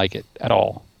 and I didn't like it at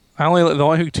all. The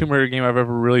only Tomb Raider game I've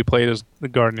ever really played is the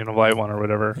Guardian of Light one or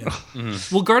whatever. Yeah.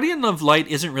 Well, Guardian of Light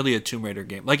isn't really a Tomb Raider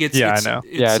game. Like it's Yeah, it's, I know.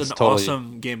 it's Yeah, an it's totally-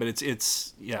 awesome game, but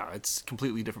it's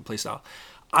completely different playstyle.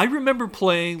 I remember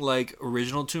playing like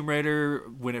original Tomb Raider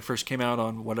when it first came out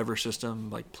on whatever system,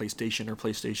 like PlayStation or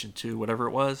PlayStation 2, whatever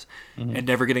it was, and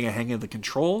never getting a hang of the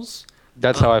controls.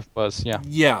 That's how I was. Yeah.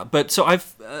 Yeah, but so I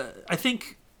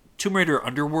think Tomb Raider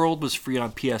Underworld was free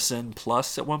on PSN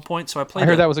Plus at one point, so I played I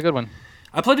heard that was a good one.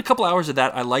 I played a couple hours of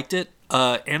that. I liked it.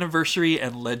 Anniversary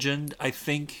and Legend, I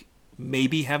think,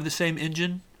 maybe have the same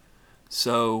engine.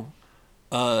 So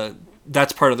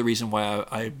that's part of the reason why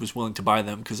I was willing to buy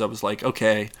them, because I was like,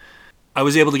 okay, I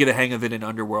was able to get a hang of it in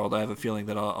Underworld. I have a feeling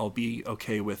that I'll be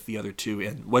okay with the other two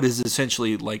in what is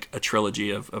essentially like a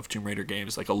trilogy of Tomb Raider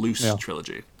games, like a loose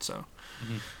trilogy. So,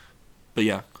 but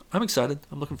yeah, I'm excited.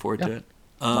 I'm looking forward to it.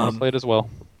 I want to play it as well.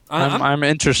 I'm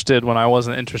interested when I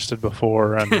wasn't interested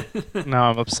before, and now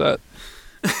I'm upset.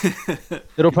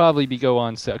 It'll probably go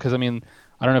on sale because I mean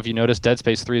I don't know if you noticed, Dead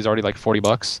Space 3 is already like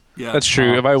 $40. Yeah, That's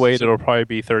true. If I wait, it'll probably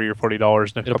be $30 or $40 in a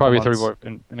It'll couple probably be months.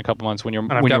 30 in a couple months when you're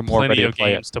And I've when you're got more plenty ready to of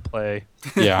play games to play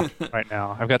it. Yeah. right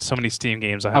now. I've got so many Steam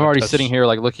games. I'm already sitting here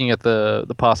like looking at the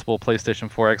possible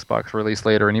PlayStation 4 Xbox release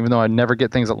later, and even though I never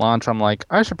get things at launch, I'm like,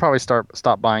 I should probably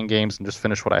stop buying games and just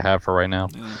finish what I have for right now.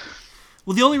 Yeah.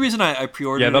 Well, the only reason I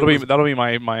pre-ordered Yeah, it was, that'll be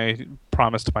my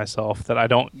promise to myself that I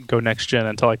don't go next gen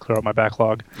until I clear out my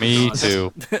backlog. Me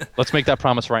too. Let's make that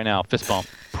promise right now. Fist bump.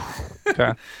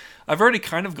 Okay, I've already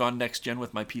kind of gone next gen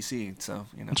with my PC, so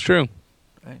that's true.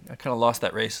 I kind of lost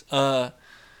that race. The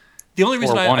only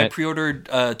reason Or won I it. pre-ordered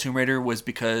Tomb Raider was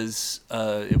because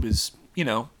it was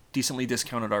decently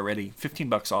discounted already.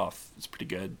 $15 off. It's pretty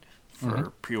good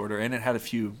for pre-order, and it had a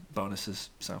few bonuses.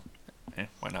 So,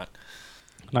 why not?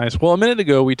 Nice. Well, a minute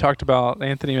ago we talked about,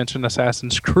 Anthony mentioned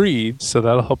Assassin's Creed, so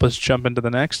that'll help us jump into the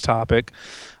next topic.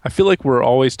 I feel like we're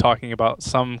always talking about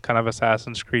some kind of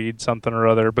Assassin's Creed, something or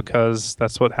other, because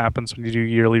that's what happens when you do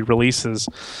yearly releases.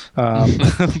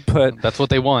 But That's what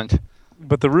they want.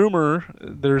 But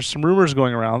there's some rumors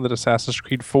going around that Assassin's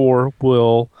Creed 4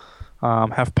 will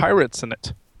have pirates in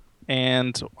it.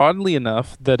 And oddly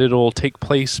enough, that it'll take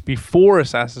place before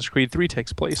Assassin's Creed 3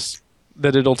 takes place.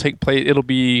 That it'll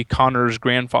be Connor's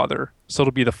grandfather. So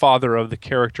it'll be the father of the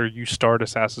character you start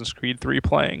Assassin's Creed 3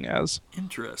 playing as.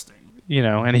 Interesting.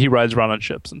 And he rides around on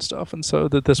ships and stuff. And so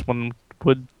that this one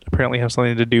would apparently have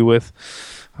something to do with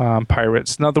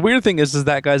pirates. Now, the weird thing is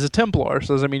that guy's a Templar.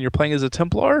 So does that mean you're playing as a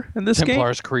Templar in this game?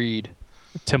 Templar's Creed.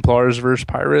 Templars versus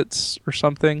pirates or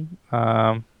something?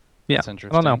 That's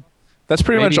interesting. I don't know. That's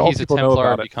pretty Maybe much all he's people a know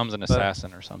Templar about it. becomes an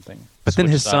assassin or something. But then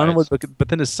his son Switch would. sides. But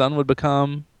then his son would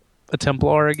become a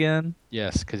Templar again.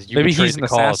 Yes, because you Maybe betrayed he's an the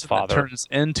call as assassin that father. turns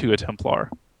into a Templar.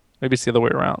 Maybe it's the other way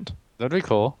around. That'd be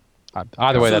cool.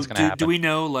 Either way, So that's going to happen. Do we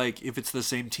know like if it's the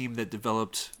same team that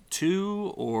developed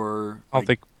 2 or? I don't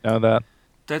think we know that.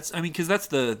 Because that's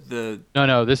the.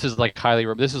 No. This is like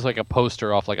This is like a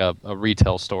poster off like a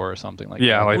retail store or something like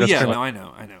Yeah, that. like Well, that's yeah, pretty no,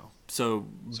 I know. So So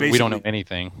basically, we don't know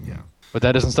anything. Yeah. But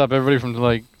that doesn't stop everybody from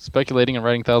like speculating and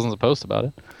writing thousands of posts about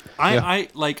it. I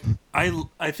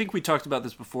think we talked about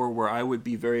this before, where I would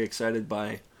be very excited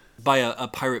by a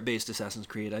pirate-based Assassin's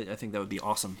Creed. I think that would be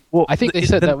awesome. Well, I think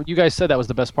you guys said that was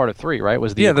the best part of 3, right?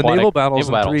 Was the the aquatic naval battles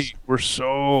in 3 were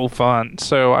so fun.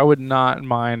 So I would not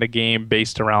mind a game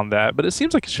based around that. But it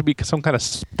seems like it should be some kind of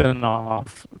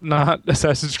spin-off, not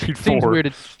Assassin's Creed 4. Seems weird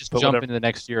to just but jump whatever. into the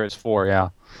next year as 4, yeah.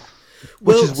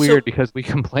 Well, Which is weird because we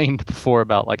complained before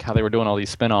about like how they were doing all these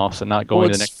spin-offs and not going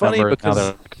to the next funny number. and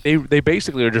now because they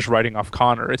basically are just writing off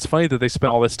Connor. It's funny that they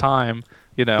spent all this time,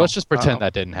 let's just pretend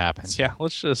that didn't happen. Yeah,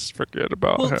 let's just forget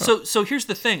about Well, him. so here's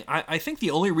the thing. I think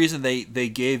the only reason they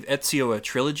gave Ezio a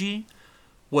trilogy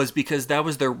was because that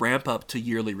was their ramp up to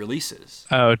yearly releases.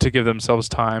 Oh, to give themselves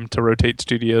time to rotate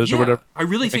studios or whatever. I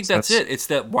really think Makes that's sense. it. It's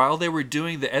that while they were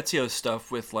doing the Ezio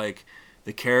stuff with like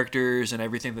the characters and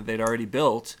everything that they'd already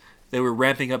built, they were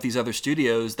ramping up these other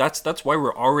studios. That's why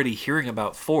we're already hearing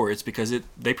about 4. It's because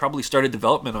they probably started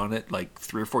development on it like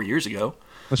 3 or 4 years ago.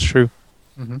 That's true.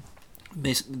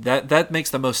 That makes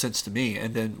the most sense to me.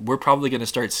 And then we're probably going to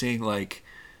start seeing like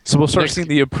So we'll start seeing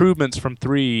the improvements from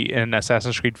 3 in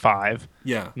Assassin's Creed 5.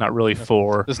 Yeah. Not really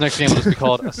 4. This next game will just be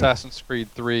called Assassin's Creed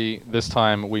 3. This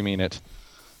time we mean it.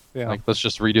 Yeah. Like, let's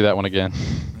just redo that one again.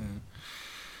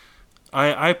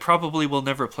 I probably will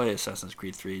never play Assassin's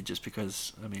Creed 3 just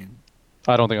because, I mean...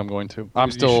 I don't think I'm going to.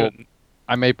 You shouldn't.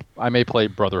 I may play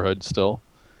Brotherhood still.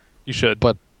 You should.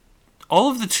 But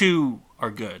all of the 2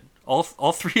 are good. All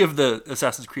 3 of the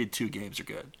Assassin's Creed 2 games are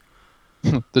good.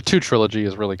 the 2 trilogy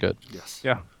is really good. Yes.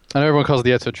 Yeah. I know everyone calls it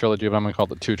the Ezio trilogy, but I'm going to call it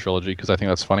the 2 trilogy because I think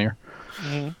that's funnier.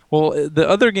 Well, the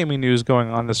other gaming news going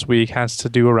on this week has to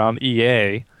do around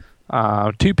EA.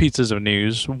 2 pieces of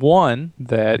news. One,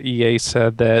 that EA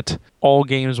said that all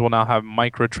games will now have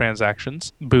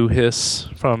microtransactions, boo hiss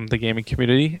from the gaming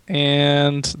community,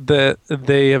 and that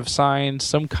they have signed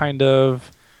some kind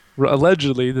of,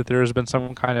 allegedly, that there has been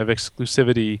some kind of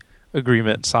exclusivity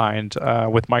agreement signed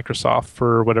with Microsoft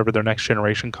for whatever their next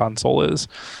generation console is.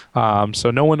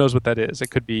 So no one knows what that is.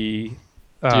 It could be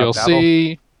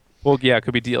DLC. Well, yeah, it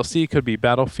could be DLC, could be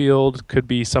Battlefield, could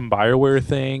be some BioWare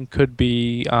thing, could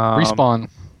be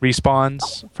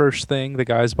Respawn's first thing, the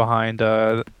guys behind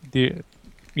the Call of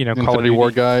Infinity Duty. War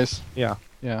guys. Yeah.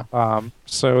 Yeah.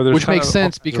 So there's Which makes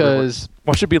sense because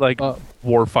well, it should be like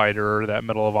Warfighter or that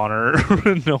Medal of Honor.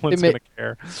 No one's gonna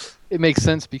care. It makes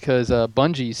sense because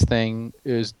Bungie's thing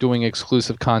is doing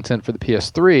exclusive content for the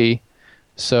PS3,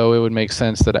 so it would make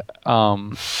sense that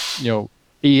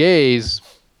EA's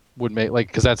would make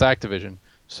because that's Activision,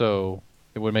 so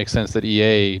it would make sense that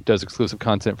EA does exclusive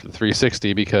content for the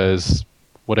 360 because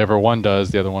whatever one does,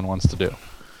 the other one wants to do.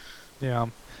 Yeah.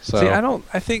 So See,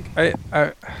 I think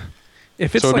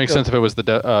if it's so it like makes sense if it was the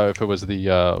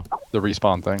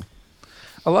Respawn thing.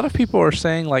 A lot of people are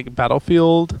saying like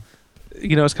Battlefield,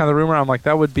 it's kind of the rumor. I'm like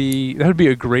that would be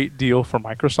a great deal for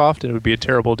Microsoft, and it would be a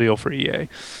terrible deal for EA,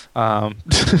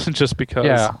 just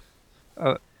because.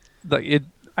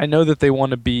 I know that they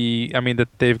want to be. I mean, that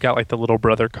they've got like the little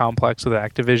brother complex with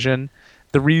Activision.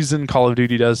 The reason Call of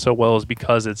Duty does so well is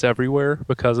because it's everywhere,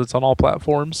 because it's on all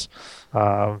platforms,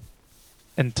 and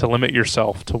to limit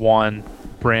yourself to one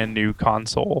brand new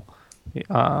console.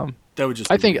 That would just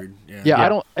be I think. weird. Yeah, I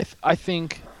don't. I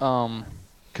think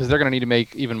because because they're going to need to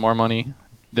make even more money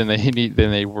than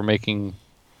they were making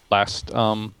last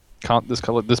this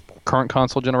current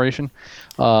console generation.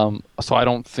 So I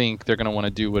don't think they're going to want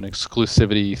to do an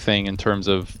exclusivity thing in terms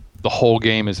of the whole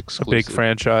game is exclusive. A big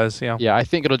franchise, yeah. Yeah, I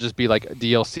think it'll just be like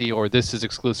DLC, or this is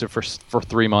exclusive for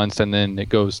 3 months, and then it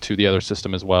goes to the other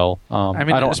system as well. I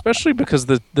mean, especially because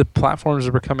the platforms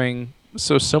are becoming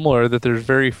so similar that there's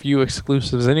very few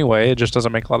exclusives anyway. It just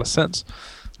doesn't make a lot of sense.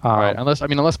 Right, unless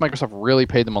Microsoft really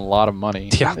paid them a a lot of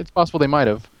money. Yeah. It's possible they might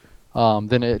have.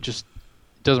 Then it just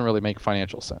doesn't really make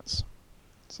financial sense.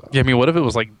 So. Yeah, I mean, what if it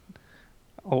was like,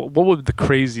 what would the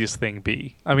craziest thing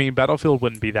be? I mean, Battlefield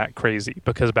wouldn't be that crazy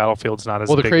because Battlefield's not as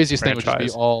big the craziest thing would franchise.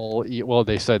 just be all. Well,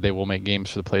 they said they will make games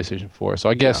for the PlayStation 4, so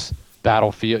I guess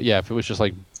Battlefield. Yeah, if it was just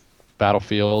like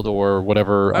Battlefield or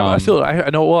whatever. I feel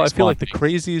like the things.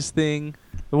 craziest thing.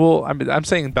 Well, I'm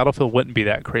saying Battlefield wouldn't be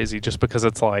that crazy just because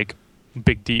it's like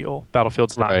big deal.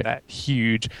 Battlefield's not that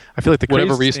huge. I feel like the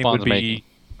whatever craziest thing would Respawn's be. making.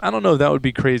 I don't know. That would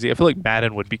be crazy. I feel like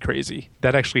Madden would be crazy.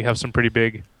 That actually have some pretty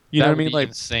big. You know what I mean? Like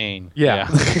insane. Yeah.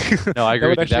 No, I agree. That would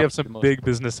with you. actually have would some be the most- big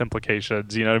business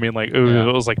implications. You know what I mean? Like, ooh,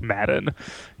 it was like Madden.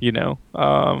 You know,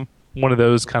 one of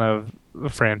those kind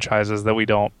of franchises that we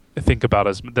don't think about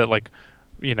as that, like,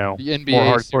 you know, The NBA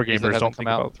more hardcore series that gamers hasn't don't come think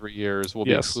out about. in 3 years will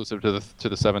be Yes. exclusive to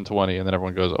the 720, and then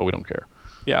everyone goes, "Oh, we don't care."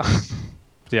 Yeah.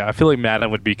 Yeah, I feel like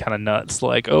Madden would be kind of nuts.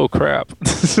 Like, oh crap.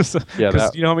 Yeah,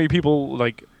 Because you know how many people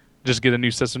like just get a new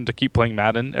system to keep playing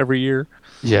Madden every year?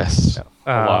 Yes,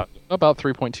 a lot. Uh, About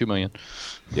 3.2 million.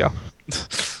 Yeah.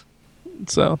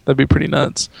 So that'd be pretty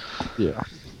nuts. Yeah.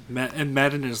 And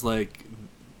Madden is like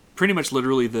pretty much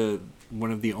literally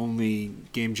one of the only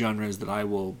game genres that I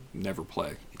will never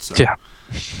play. So, Yeah.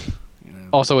 you know.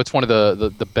 Also, it's one of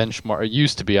the benchmark. It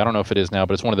used to be. I don't know if it is now,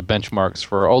 but it's one of the benchmarks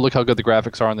for. Oh, look how good the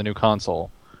graphics are on the new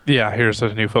console. Yeah, here's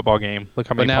a new football game. Look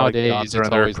how But many nowadays, polygons are it's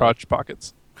in their always crotch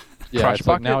pockets. Yeah, Crotch it's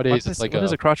like pocket? nowadays it's like what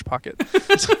is a crotch pocket?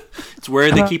 It's where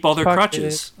they keep all their Pocket.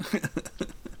 crutches.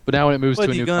 But now when it moves What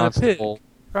to a you new gonna pick? console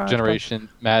Crotch generation,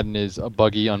 Madden is a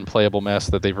buggy, unplayable mess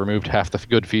that they've removed half the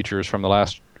good features from the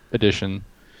last edition.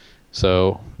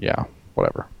 So yeah,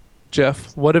 whatever.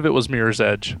 Jeff, what if it was Mirror's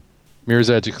Edge? Mirror's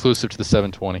Edge exclusive to the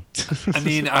 720. I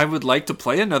mean, I would like to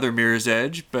play another Mirror's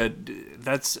Edge, but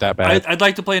that's That bad. I'd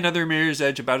like to play another Mirror's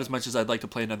Edge about as much as I'd like to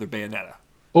play another Bayonetta.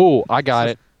 Oh, I got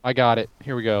it.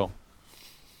 Here we go.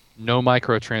 No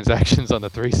microtransactions on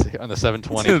the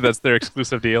 720. That's their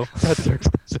exclusive deal. That's their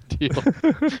exclusive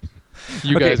deal.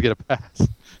 You Okay. guys get a pass.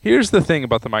 Here's the thing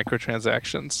about the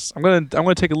microtransactions. I'm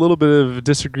gonna take a little bit of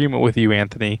disagreement with you,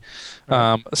 Anthony.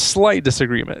 A slight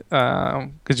disagreement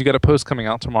because you got a post coming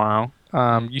out tomorrow.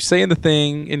 You say in the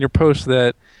thing in your post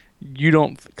that you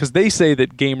don't, because they say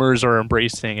that gamers are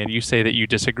embracing, and you say that you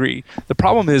disagree. The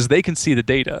problem is they can see the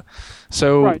data.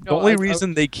 So Right, the no, only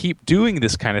reason they keep doing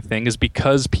this kind of thing is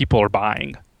because people are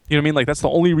buying. You know what I mean? Like that's the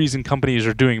only reason companies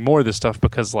are doing more of this stuff,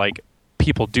 because like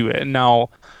people do it. And now,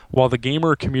 while the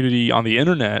gamer community on the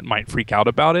internet might freak out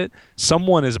about it,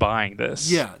 someone is buying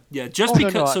this. Yeah. Just Oh, no,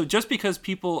 because no, just because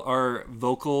people are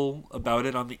vocal about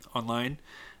it on the online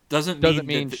doesn't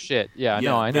mean that shit. Yeah,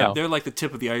 no, I know. They're like the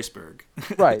tip of the iceberg.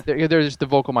 Right. They're just the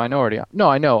vocal minority. No,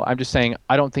 I know. I'm just saying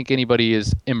I don't think anybody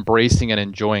is embracing and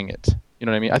enjoying it. You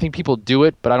know what I mean? I think people do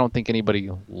it, but I don't think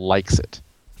anybody likes it.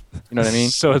 You know what I mean?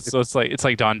 So it's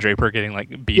like Don Draper getting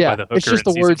like beat Yeah, by the hooker. it's just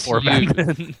in the season words 4 he back used.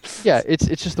 then. Yeah, it's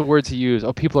just the words he used.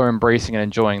 Oh, people are embracing and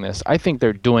enjoying this. I think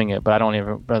they're doing it, but I don't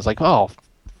even. But I was like, oh,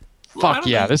 Well, I fuck don't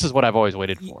yeah, think- this is what I've always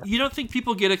waited for. You don't think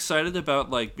people get excited about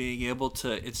like being able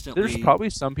to instantly There's probably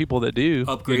some people that do.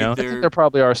 upgrade you know? I think their there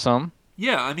probably are some.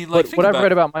 Yeah, I mean like But think what about I've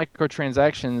read about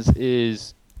microtransactions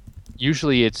is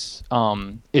usually it's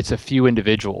a few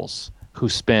individuals who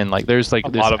spend like there's like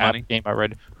A this lot of app money. game I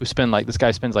read who spend like this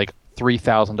guy spends like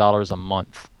 $3,000 a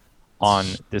month on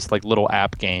this like little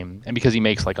app game, and because he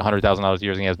makes like $100,000 a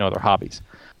year and he has no other hobbies.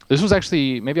 This was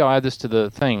actually, maybe I'll add this to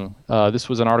the thing. This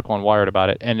was an article on Wired about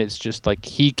it, and it's just like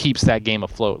he keeps that game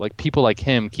afloat. Like people like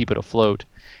him keep it afloat,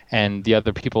 and the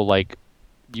other people like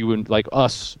you and like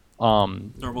us,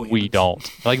 Normal we humans.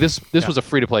 don't. Like this was a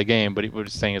free to play game, but it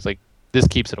was saying it's like this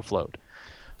keeps it afloat.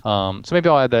 So maybe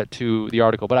I'll add that to the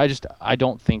article, but I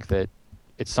don't think that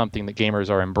it's something that gamers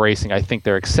are embracing. I think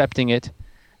they're accepting it,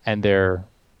 and they're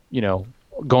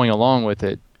going along with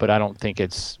it, but I don't think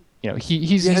it's.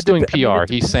 He's doing PR.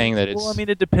 He's saying that it's. Well, I mean,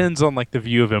 it depends on like the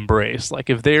view of embrace. Like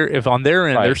if on their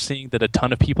end Right. they're seeing that a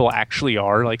ton of people actually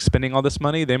are like spending all this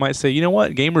money, they might say, you know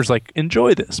what, gamers like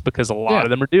enjoy this because a lot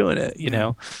of them are doing it. You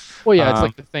know. Well, yeah, it's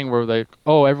like the thing where like,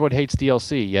 oh, everyone hates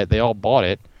DLC, yet they all bought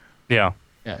it. Yeah.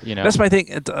 Yeah, That's my thing.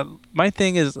 My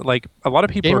thing is like a lot of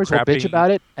people Gamers are will crapping. bitch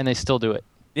about it, and they still do it.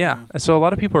 Yeah. So a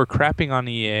lot of people are crapping on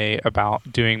EA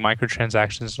about doing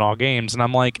microtransactions in all games, and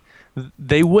I'm like,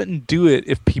 they wouldn't do it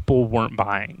if people weren't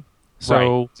buying. So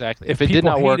Right, exactly. If it did people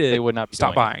not hate work, it, they would not be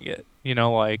stop doing it. buying it.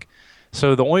 Like,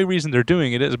 so the only reason they're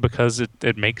doing it is because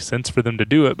it makes sense for them to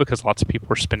do it because lots of people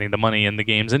are spending the money in the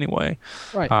games anyway.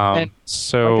 Right. And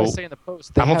So like I say in the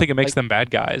post, I don't think it makes them bad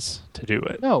guys to do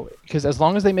it. No, because as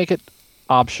long as they make it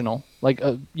optional, like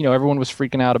everyone was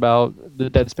freaking out about the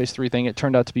Dead Space 3 thing. It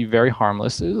turned out to be very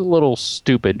harmless. It was a little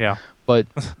stupid, Yeah. but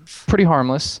pretty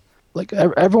harmless. Like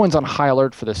everyone's on high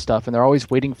alert for this stuff, and they're always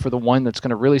waiting for the one that's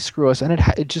going to really screw us. And it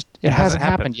hasn't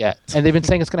happened yet. And they've been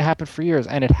saying it's going to happen for years,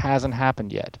 and it hasn't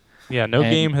happened yet. Yeah, no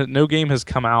game has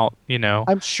come out.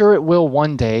 I'm sure it will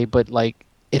one day, but like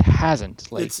it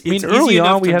hasn't. Like It's I mean, easy early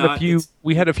enough on we to had not-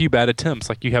 we had a few bad attempts.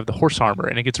 Like you have the horse armor,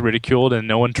 and it gets ridiculed, and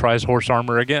no one tries horse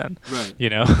armor again. Right.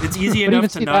 It's easy but even enough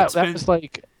to see, not that spend. was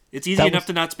like It's easy that enough was-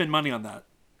 to not spend money on that.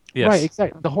 Yes. right,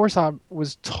 exactly. The horse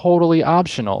was totally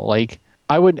optional. Like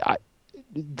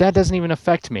that doesn't even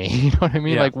affect me. You know what I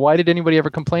mean? Yeah. Like, why did anybody ever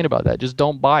complain about that? Just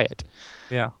don't buy it.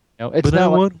 Yeah. It's But I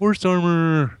not like, want horse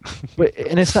armor.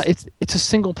 and it's not. It's a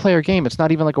single player game. It's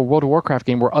not even like a World of Warcraft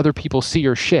game where other people see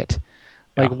your shit.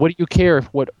 Like, Yeah. what do you care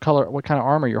what kind of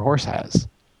armor your horse has?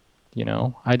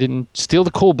 I didn't steal the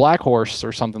cool black horse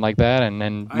or something like that, and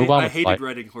then move on. I with hated life.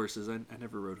 riding horses. I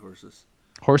never rode horses.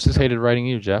 Horses hated riding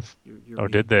you, Jeff. You're Oh,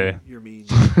 mean. did they? You're mean.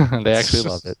 They actually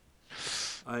loved it.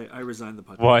 I resigned the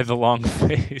podcast. Why the long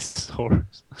face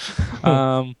horse?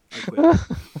 I quit.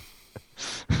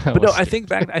 But no, I think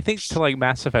to like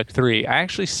Mass Effect 3. I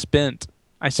actually spent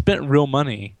real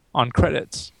money on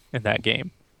credits in that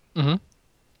game. Mhm.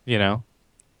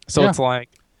 So Yeah. it's like,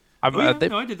 Oh, yeah,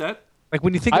 no, I did that. like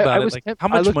when you think I about was it, like tempted- how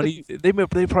I much looked money they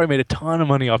probably made a ton of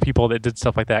money off people that did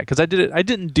stuff like that. Because I did it.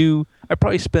 I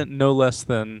probably spent no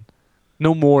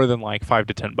more than like $5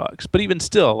 to $10. But even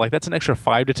still, like that's an extra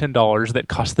 $5 to $10 that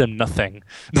cost them nothing.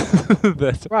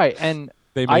 that Right, and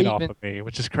they I made off even- of me,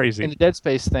 which is crazy. in the Dead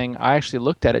Space thing, I actually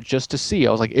looked at it just to see.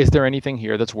 I was like, is there anything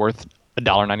here that's worth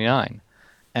 $1.99?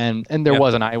 And there Yeah.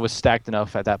 wasn't. I was stacked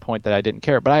enough at that point that I didn't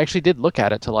care. But I actually did look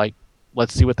at it to like,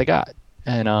 let's see what they got.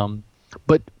 And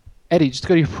but Eddie, just to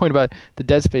go to your point about the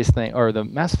Dead Space thing or the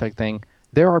Mass Effect thing,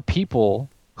 there are people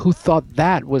who thought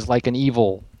that was like an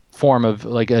evil form of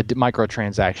like a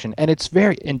microtransaction, and it's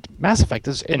and Mass Effect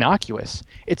is innocuous.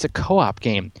 It's a co-op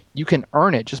game. You can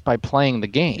earn it just by playing the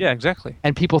game. Yeah, exactly.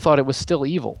 And people thought it was still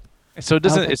evil. So it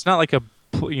doesn't. It's not like a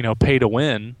pay to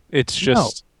win. It's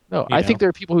just No, you I think know. there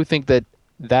are people who think that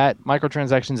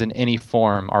microtransactions in any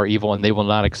form are evil and they will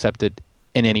not accept it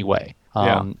in any way.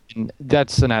 And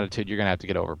that's an attitude you're gonna have to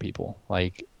get over, people.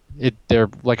 Like they're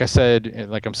like I said,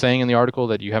 like I'm saying in the article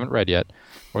that you haven't read yet,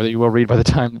 or that you will read by the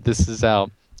time that this is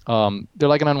out. They're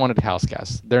like an unwanted house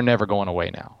guest. They're never going away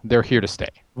now. They're here to stay.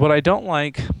 What I don't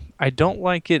like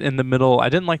it in the middle. I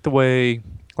didn't like the way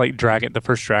like the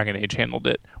first Dragon Age handled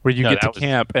it, where you get to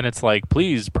camp and it's like,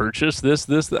 please purchase this.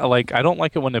 Like, I don't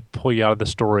like it when they pull you out of the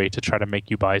story to try to make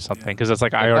you buy something because it's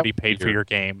like I already paid for your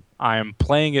game. I am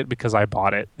playing it because I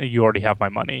bought it. You already have my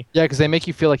money. Yeah, because they make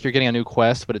you feel like you're getting a new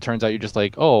quest, but it turns out you're just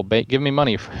like, oh, give me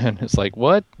money, and it's like,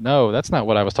 what? No, that's not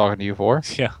what I was talking to you for.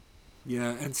 Yeah,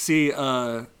 Yeah, and see,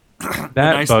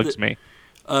 that bugs me.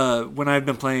 When I've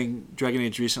been playing Dragon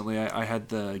Age recently, I had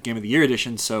the Game of the Year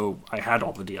edition, so I had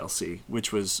all the DLC,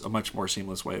 which was a much more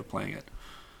seamless way of playing it.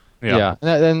 Yeah.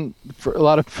 And for a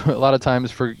lot of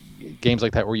times for games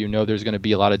like that where there's going to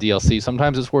be a lot of DLC,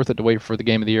 sometimes it's worth it to wait for the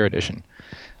Game of the Year edition.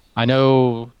 I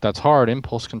know that's hard,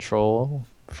 impulse control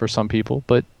for some people,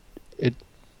 but it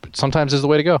sometimes is the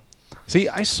way to go. See,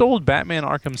 I sold Batman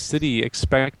Arkham City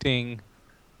expecting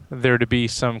there to be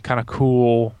some kind of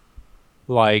cool,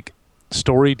 like,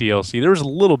 story DLC. There was a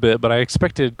little bit, but I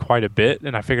expected quite a bit,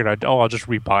 and I figured I'll just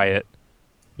rebuy it,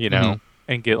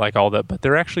 and get like all that. But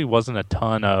there actually wasn't a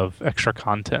ton of extra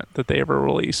content that they ever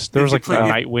released. There was like the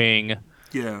Nightwing.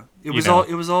 Yeah, it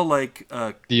was all like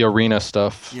the arena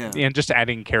stuff. Yeah, and just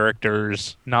adding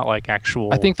characters, not like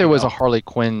actual. I think there was a Harley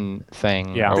Quinn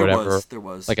thing or whatever. There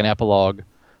was like an epilogue.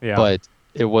 Yeah, but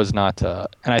it was not. And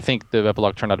I think the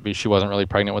epilogue turned out to be she wasn't really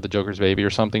pregnant with the Joker's baby or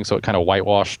something, so it kind of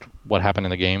whitewashed what happened in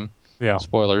the game. Yeah.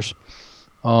 Spoilers.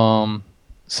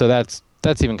 So that's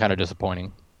even kind of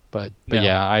disappointing. But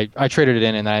yeah, I traded it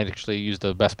in, and I actually used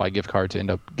a Best Buy gift card to end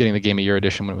up getting the Game of Year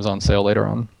edition when it was on sale later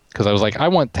on, because I was like, I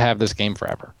want to have this game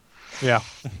forever. Yeah.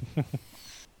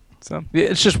 So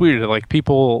it's just weird. Like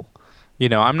people,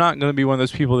 I'm not going to be one of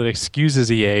those people that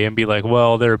excuses EA and be like,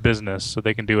 well, they're a business, so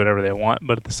they can do whatever they want.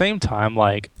 But at the same time,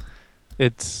 like,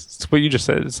 it's what you just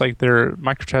said. It's like their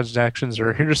microtransactions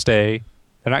are here to stay.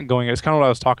 They're not going. It's kind of what I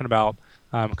was talking about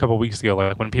a couple weeks ago,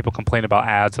 like when people complain about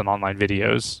ads on online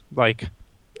videos. Like,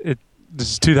 this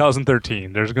is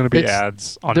 2013. There's going to be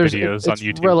ads on videos on YouTube.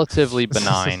 It's relatively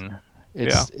benign.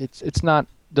 It's not,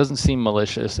 doesn't seem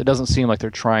malicious. It doesn't seem like they're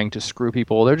trying to screw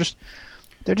people. They're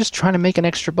just trying to make an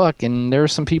extra buck, and there are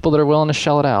some people that are willing to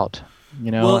shell it out.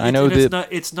 Well, I know that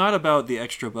it's not about the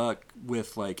extra buck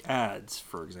with like ads,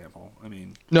 for example. I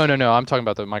mean, no. I'm talking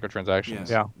about the microtransactions.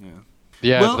 Yeah.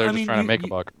 Well, so they're just trying to make a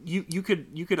buck. You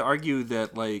could argue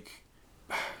that, like,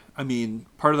 I mean,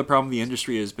 part of the problem the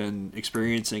industry has been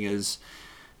experiencing is,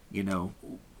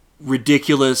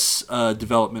 ridiculous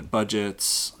development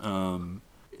budgets.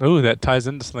 That ties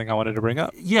into something I wanted to bring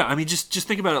up. Yeah, I mean, just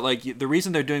think about it. Like, the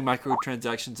reason they're doing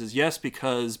microtransactions is, yes,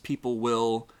 because people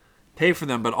will pay for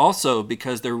them, but also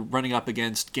because they're running up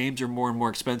against games are more and more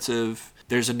expensive.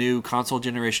 There's a new console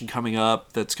generation coming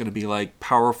up that's going to be like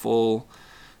powerful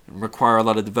and require a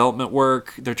lot of development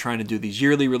work. They're trying to do these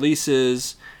yearly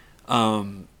releases.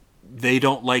 They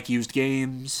don't like used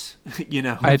games.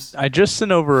 I just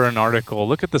sent over an article.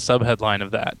 Look at the subheadline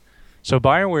of that. So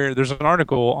BioWare, there's an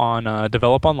article on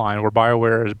Develop Online where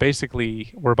BioWare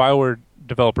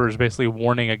developers basically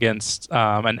warning against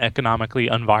an economically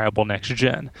unviable next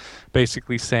gen,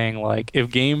 basically saying like if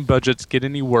game budgets get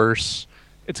any worse,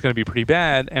 it's going to be pretty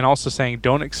bad, and also saying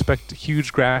don't expect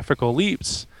huge graphical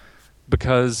leaps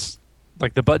because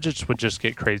like the budgets would just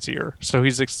get crazier. So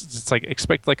it's like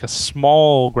expect like a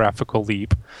small graphical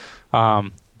leap.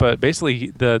 But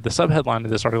basically, the subheadline of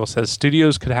this article says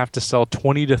studios could have to sell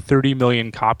 20 to 30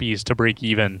 million copies to break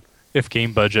even if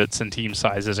game budgets and team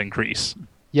sizes increase.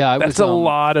 Yeah, that's a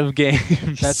lot of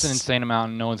games. That's an insane amount,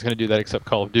 and no one's going to do that except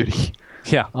Call of Duty.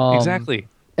 Yeah, exactly.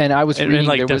 And I was reading,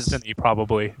 like Destiny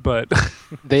probably, but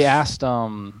they asked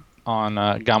on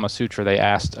GamerSushi, they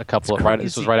asked a couple of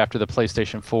this was right after the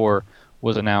PlayStation 4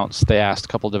 was announced. They asked a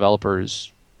couple of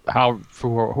developers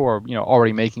who are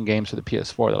already making games for the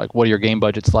PS4. They're like, what are your game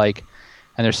budgets like?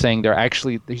 And they're saying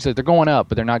he said they're going up,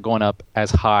 but they're not going up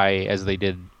as high as they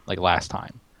did like last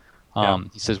time.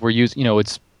 He says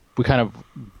we kind of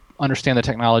understand the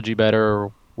technology better.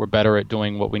 We're better at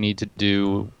doing what we need to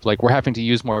do. Like we're having to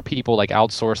use more people, like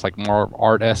outsource like more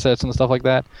art assets and stuff like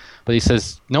that. But he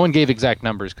says no one gave exact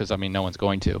numbers because no one's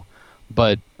going to.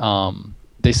 But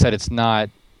they said it's not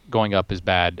going up as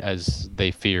bad as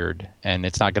they feared, and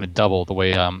it's not going to double the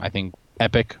way I think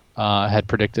Epic had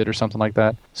predicted or something like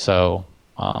that. So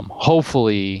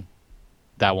hopefully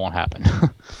that won't happen.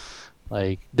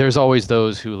 Like there's always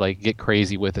those who like get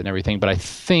crazy with it and everything, but I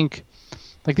think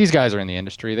like these guys are in the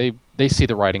industry. They see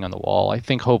the writing on the wall. I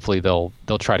think hopefully they'll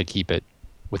try to keep it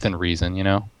within reason,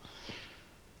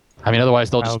 I mean, otherwise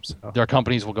their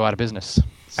companies will go out of business.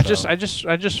 So. I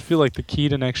just feel like the key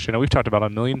to next gen, we've talked about a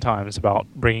million times about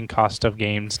bringing cost of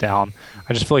games down.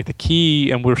 I just feel like the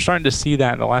key, and we're starting to see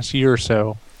that in the last year or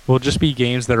so, will just be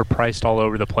games that are priced all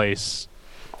over the place.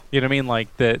 You know what I mean?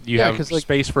 Like that you have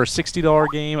space for a $60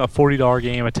 game, a $40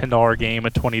 game, a $10 game,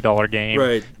 a $20 game.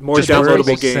 Right. More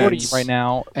downloadable games right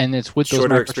now, and it's with those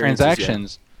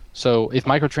microtransactions. Yeah. So if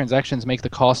microtransactions make the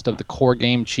cost of the core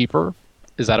game cheaper,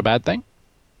 is that a bad thing?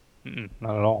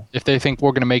 Not at all. If they think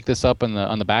we're going to make this up on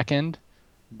the back end,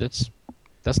 that's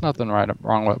nothing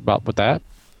wrong with that.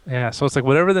 Yeah, so it's like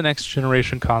whatever the next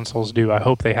generation consoles do, I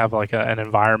hope they have like an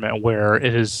environment where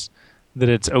it's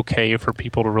okay for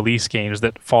people to release games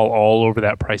that fall all over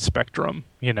that price spectrum,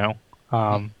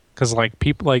 because like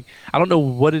people like I don't know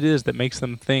what it is that makes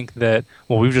them think that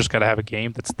we've just got to have a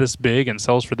game that's this big and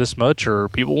sells for this much or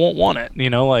people won't want it.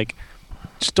 Like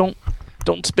just don't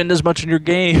spend as much on your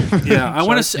game. Yeah, I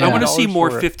want to see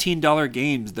more $15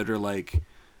 games that are like,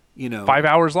 5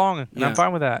 hours long, and I'm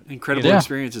fine with that. Incredible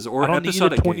experiences, or I don't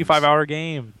episodic need a 25-hour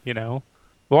game.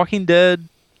 Walking Dead.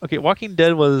 Okay, Walking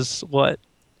Dead was what?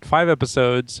 5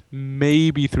 episodes,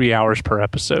 maybe 3 hours per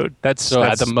episode. That's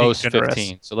at the most generous.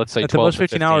 15. So let's say at the most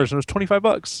 15 hours, and it was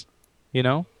 $25.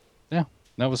 Yeah,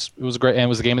 it was great, and it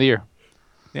was the game of the year.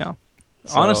 Yeah,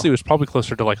 so, honestly, it was probably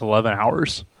closer to like 11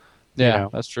 hours. Yeah,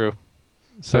 that's true.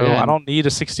 So I don't need a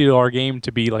 $60 game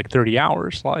to be like 30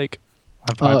 hours. Like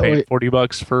I'm paying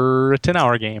 $40 for a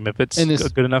 10-hour game if it's a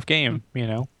good enough game.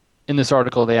 In this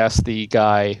article, they asked the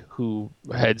guy who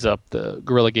heads up the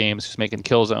Guerrilla Games, who's making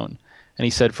Killzone, and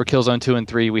he said for Killzone 2 and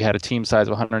 3, we had a team size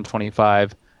of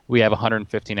 125. We have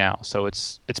 150 now, so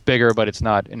it's bigger, but it's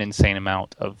not an insane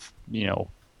amount of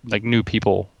like new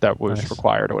people that was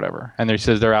required or whatever. And he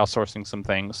says they're outsourcing some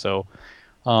things, so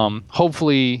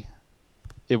hopefully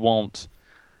it won't.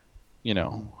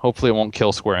 Hopefully it won't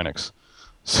kill Square Enix.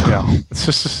 So,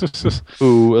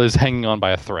 who is hanging on by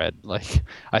a thread. Like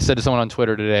I said to someone on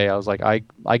Twitter today, I was like,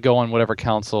 I go on whatever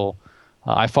council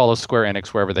I follow Square Enix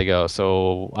wherever they go,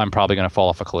 so I'm probably going to fall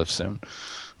off a cliff soon.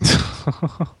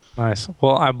 Nice.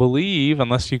 Well, I believe,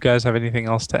 unless you guys have anything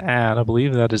else to add, I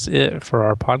believe that is it for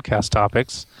our podcast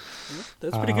topics.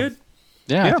 That's pretty good.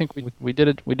 Yeah, Yeah. I think we did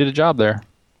it. We did a job there.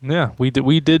 Yeah, we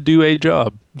did do a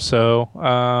job. So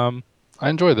I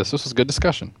enjoyed this. This was a good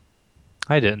discussion.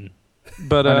 I didn't.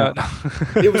 But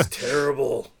It was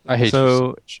terrible. I hate you.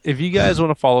 so if you guys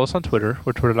want to follow us on Twitter,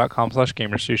 we're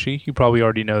twitter.com/GamerSushi. You probably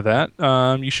already know that.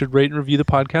 You should rate and review the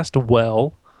podcast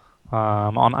well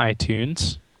on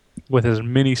iTunes with as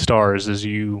many stars as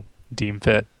you deem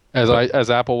fit. As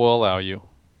Apple will allow you.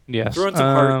 Yes. Throw in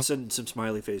some hearts and some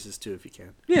smiley faces too, if you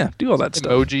can. Yeah, do all that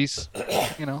stuff. Emojis,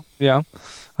 Yeah. If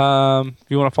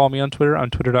you want to follow me on Twitter, I'm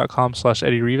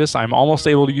twitter.com/Eddie Rivas. I'm almost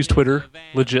able to use Twitter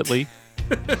legitly.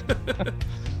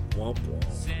 Womp womp.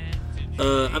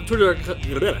 I'm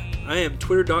I am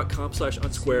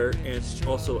twitter.com/unsquare, and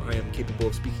also I am capable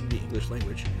of speaking the English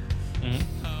language.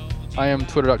 I am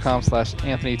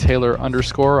twitter.com/Anthony Taylor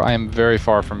 _. I am very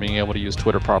far from being able to use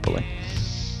Twitter properly.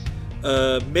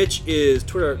 Mitch is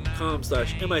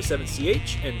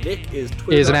twitter.com/mi7ch, and Nick is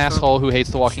Twitter. Is an asshole who hates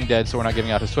The Walking Dead, so we're not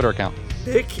giving out his Twitter account.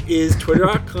 Nick is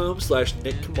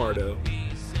twitter.com/Nick Camardo.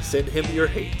 Send him your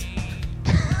hate.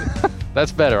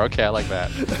 That's better. Okay, I like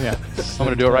that. Yeah. I'm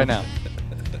going to do it right now.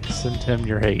 Send him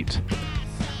your hate.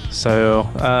 So,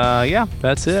 yeah,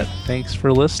 that's it. Thanks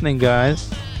for listening, guys.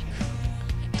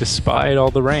 Despite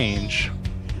all the range,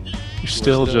 you're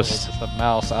still just a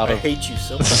mouse out I of hate you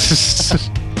so much.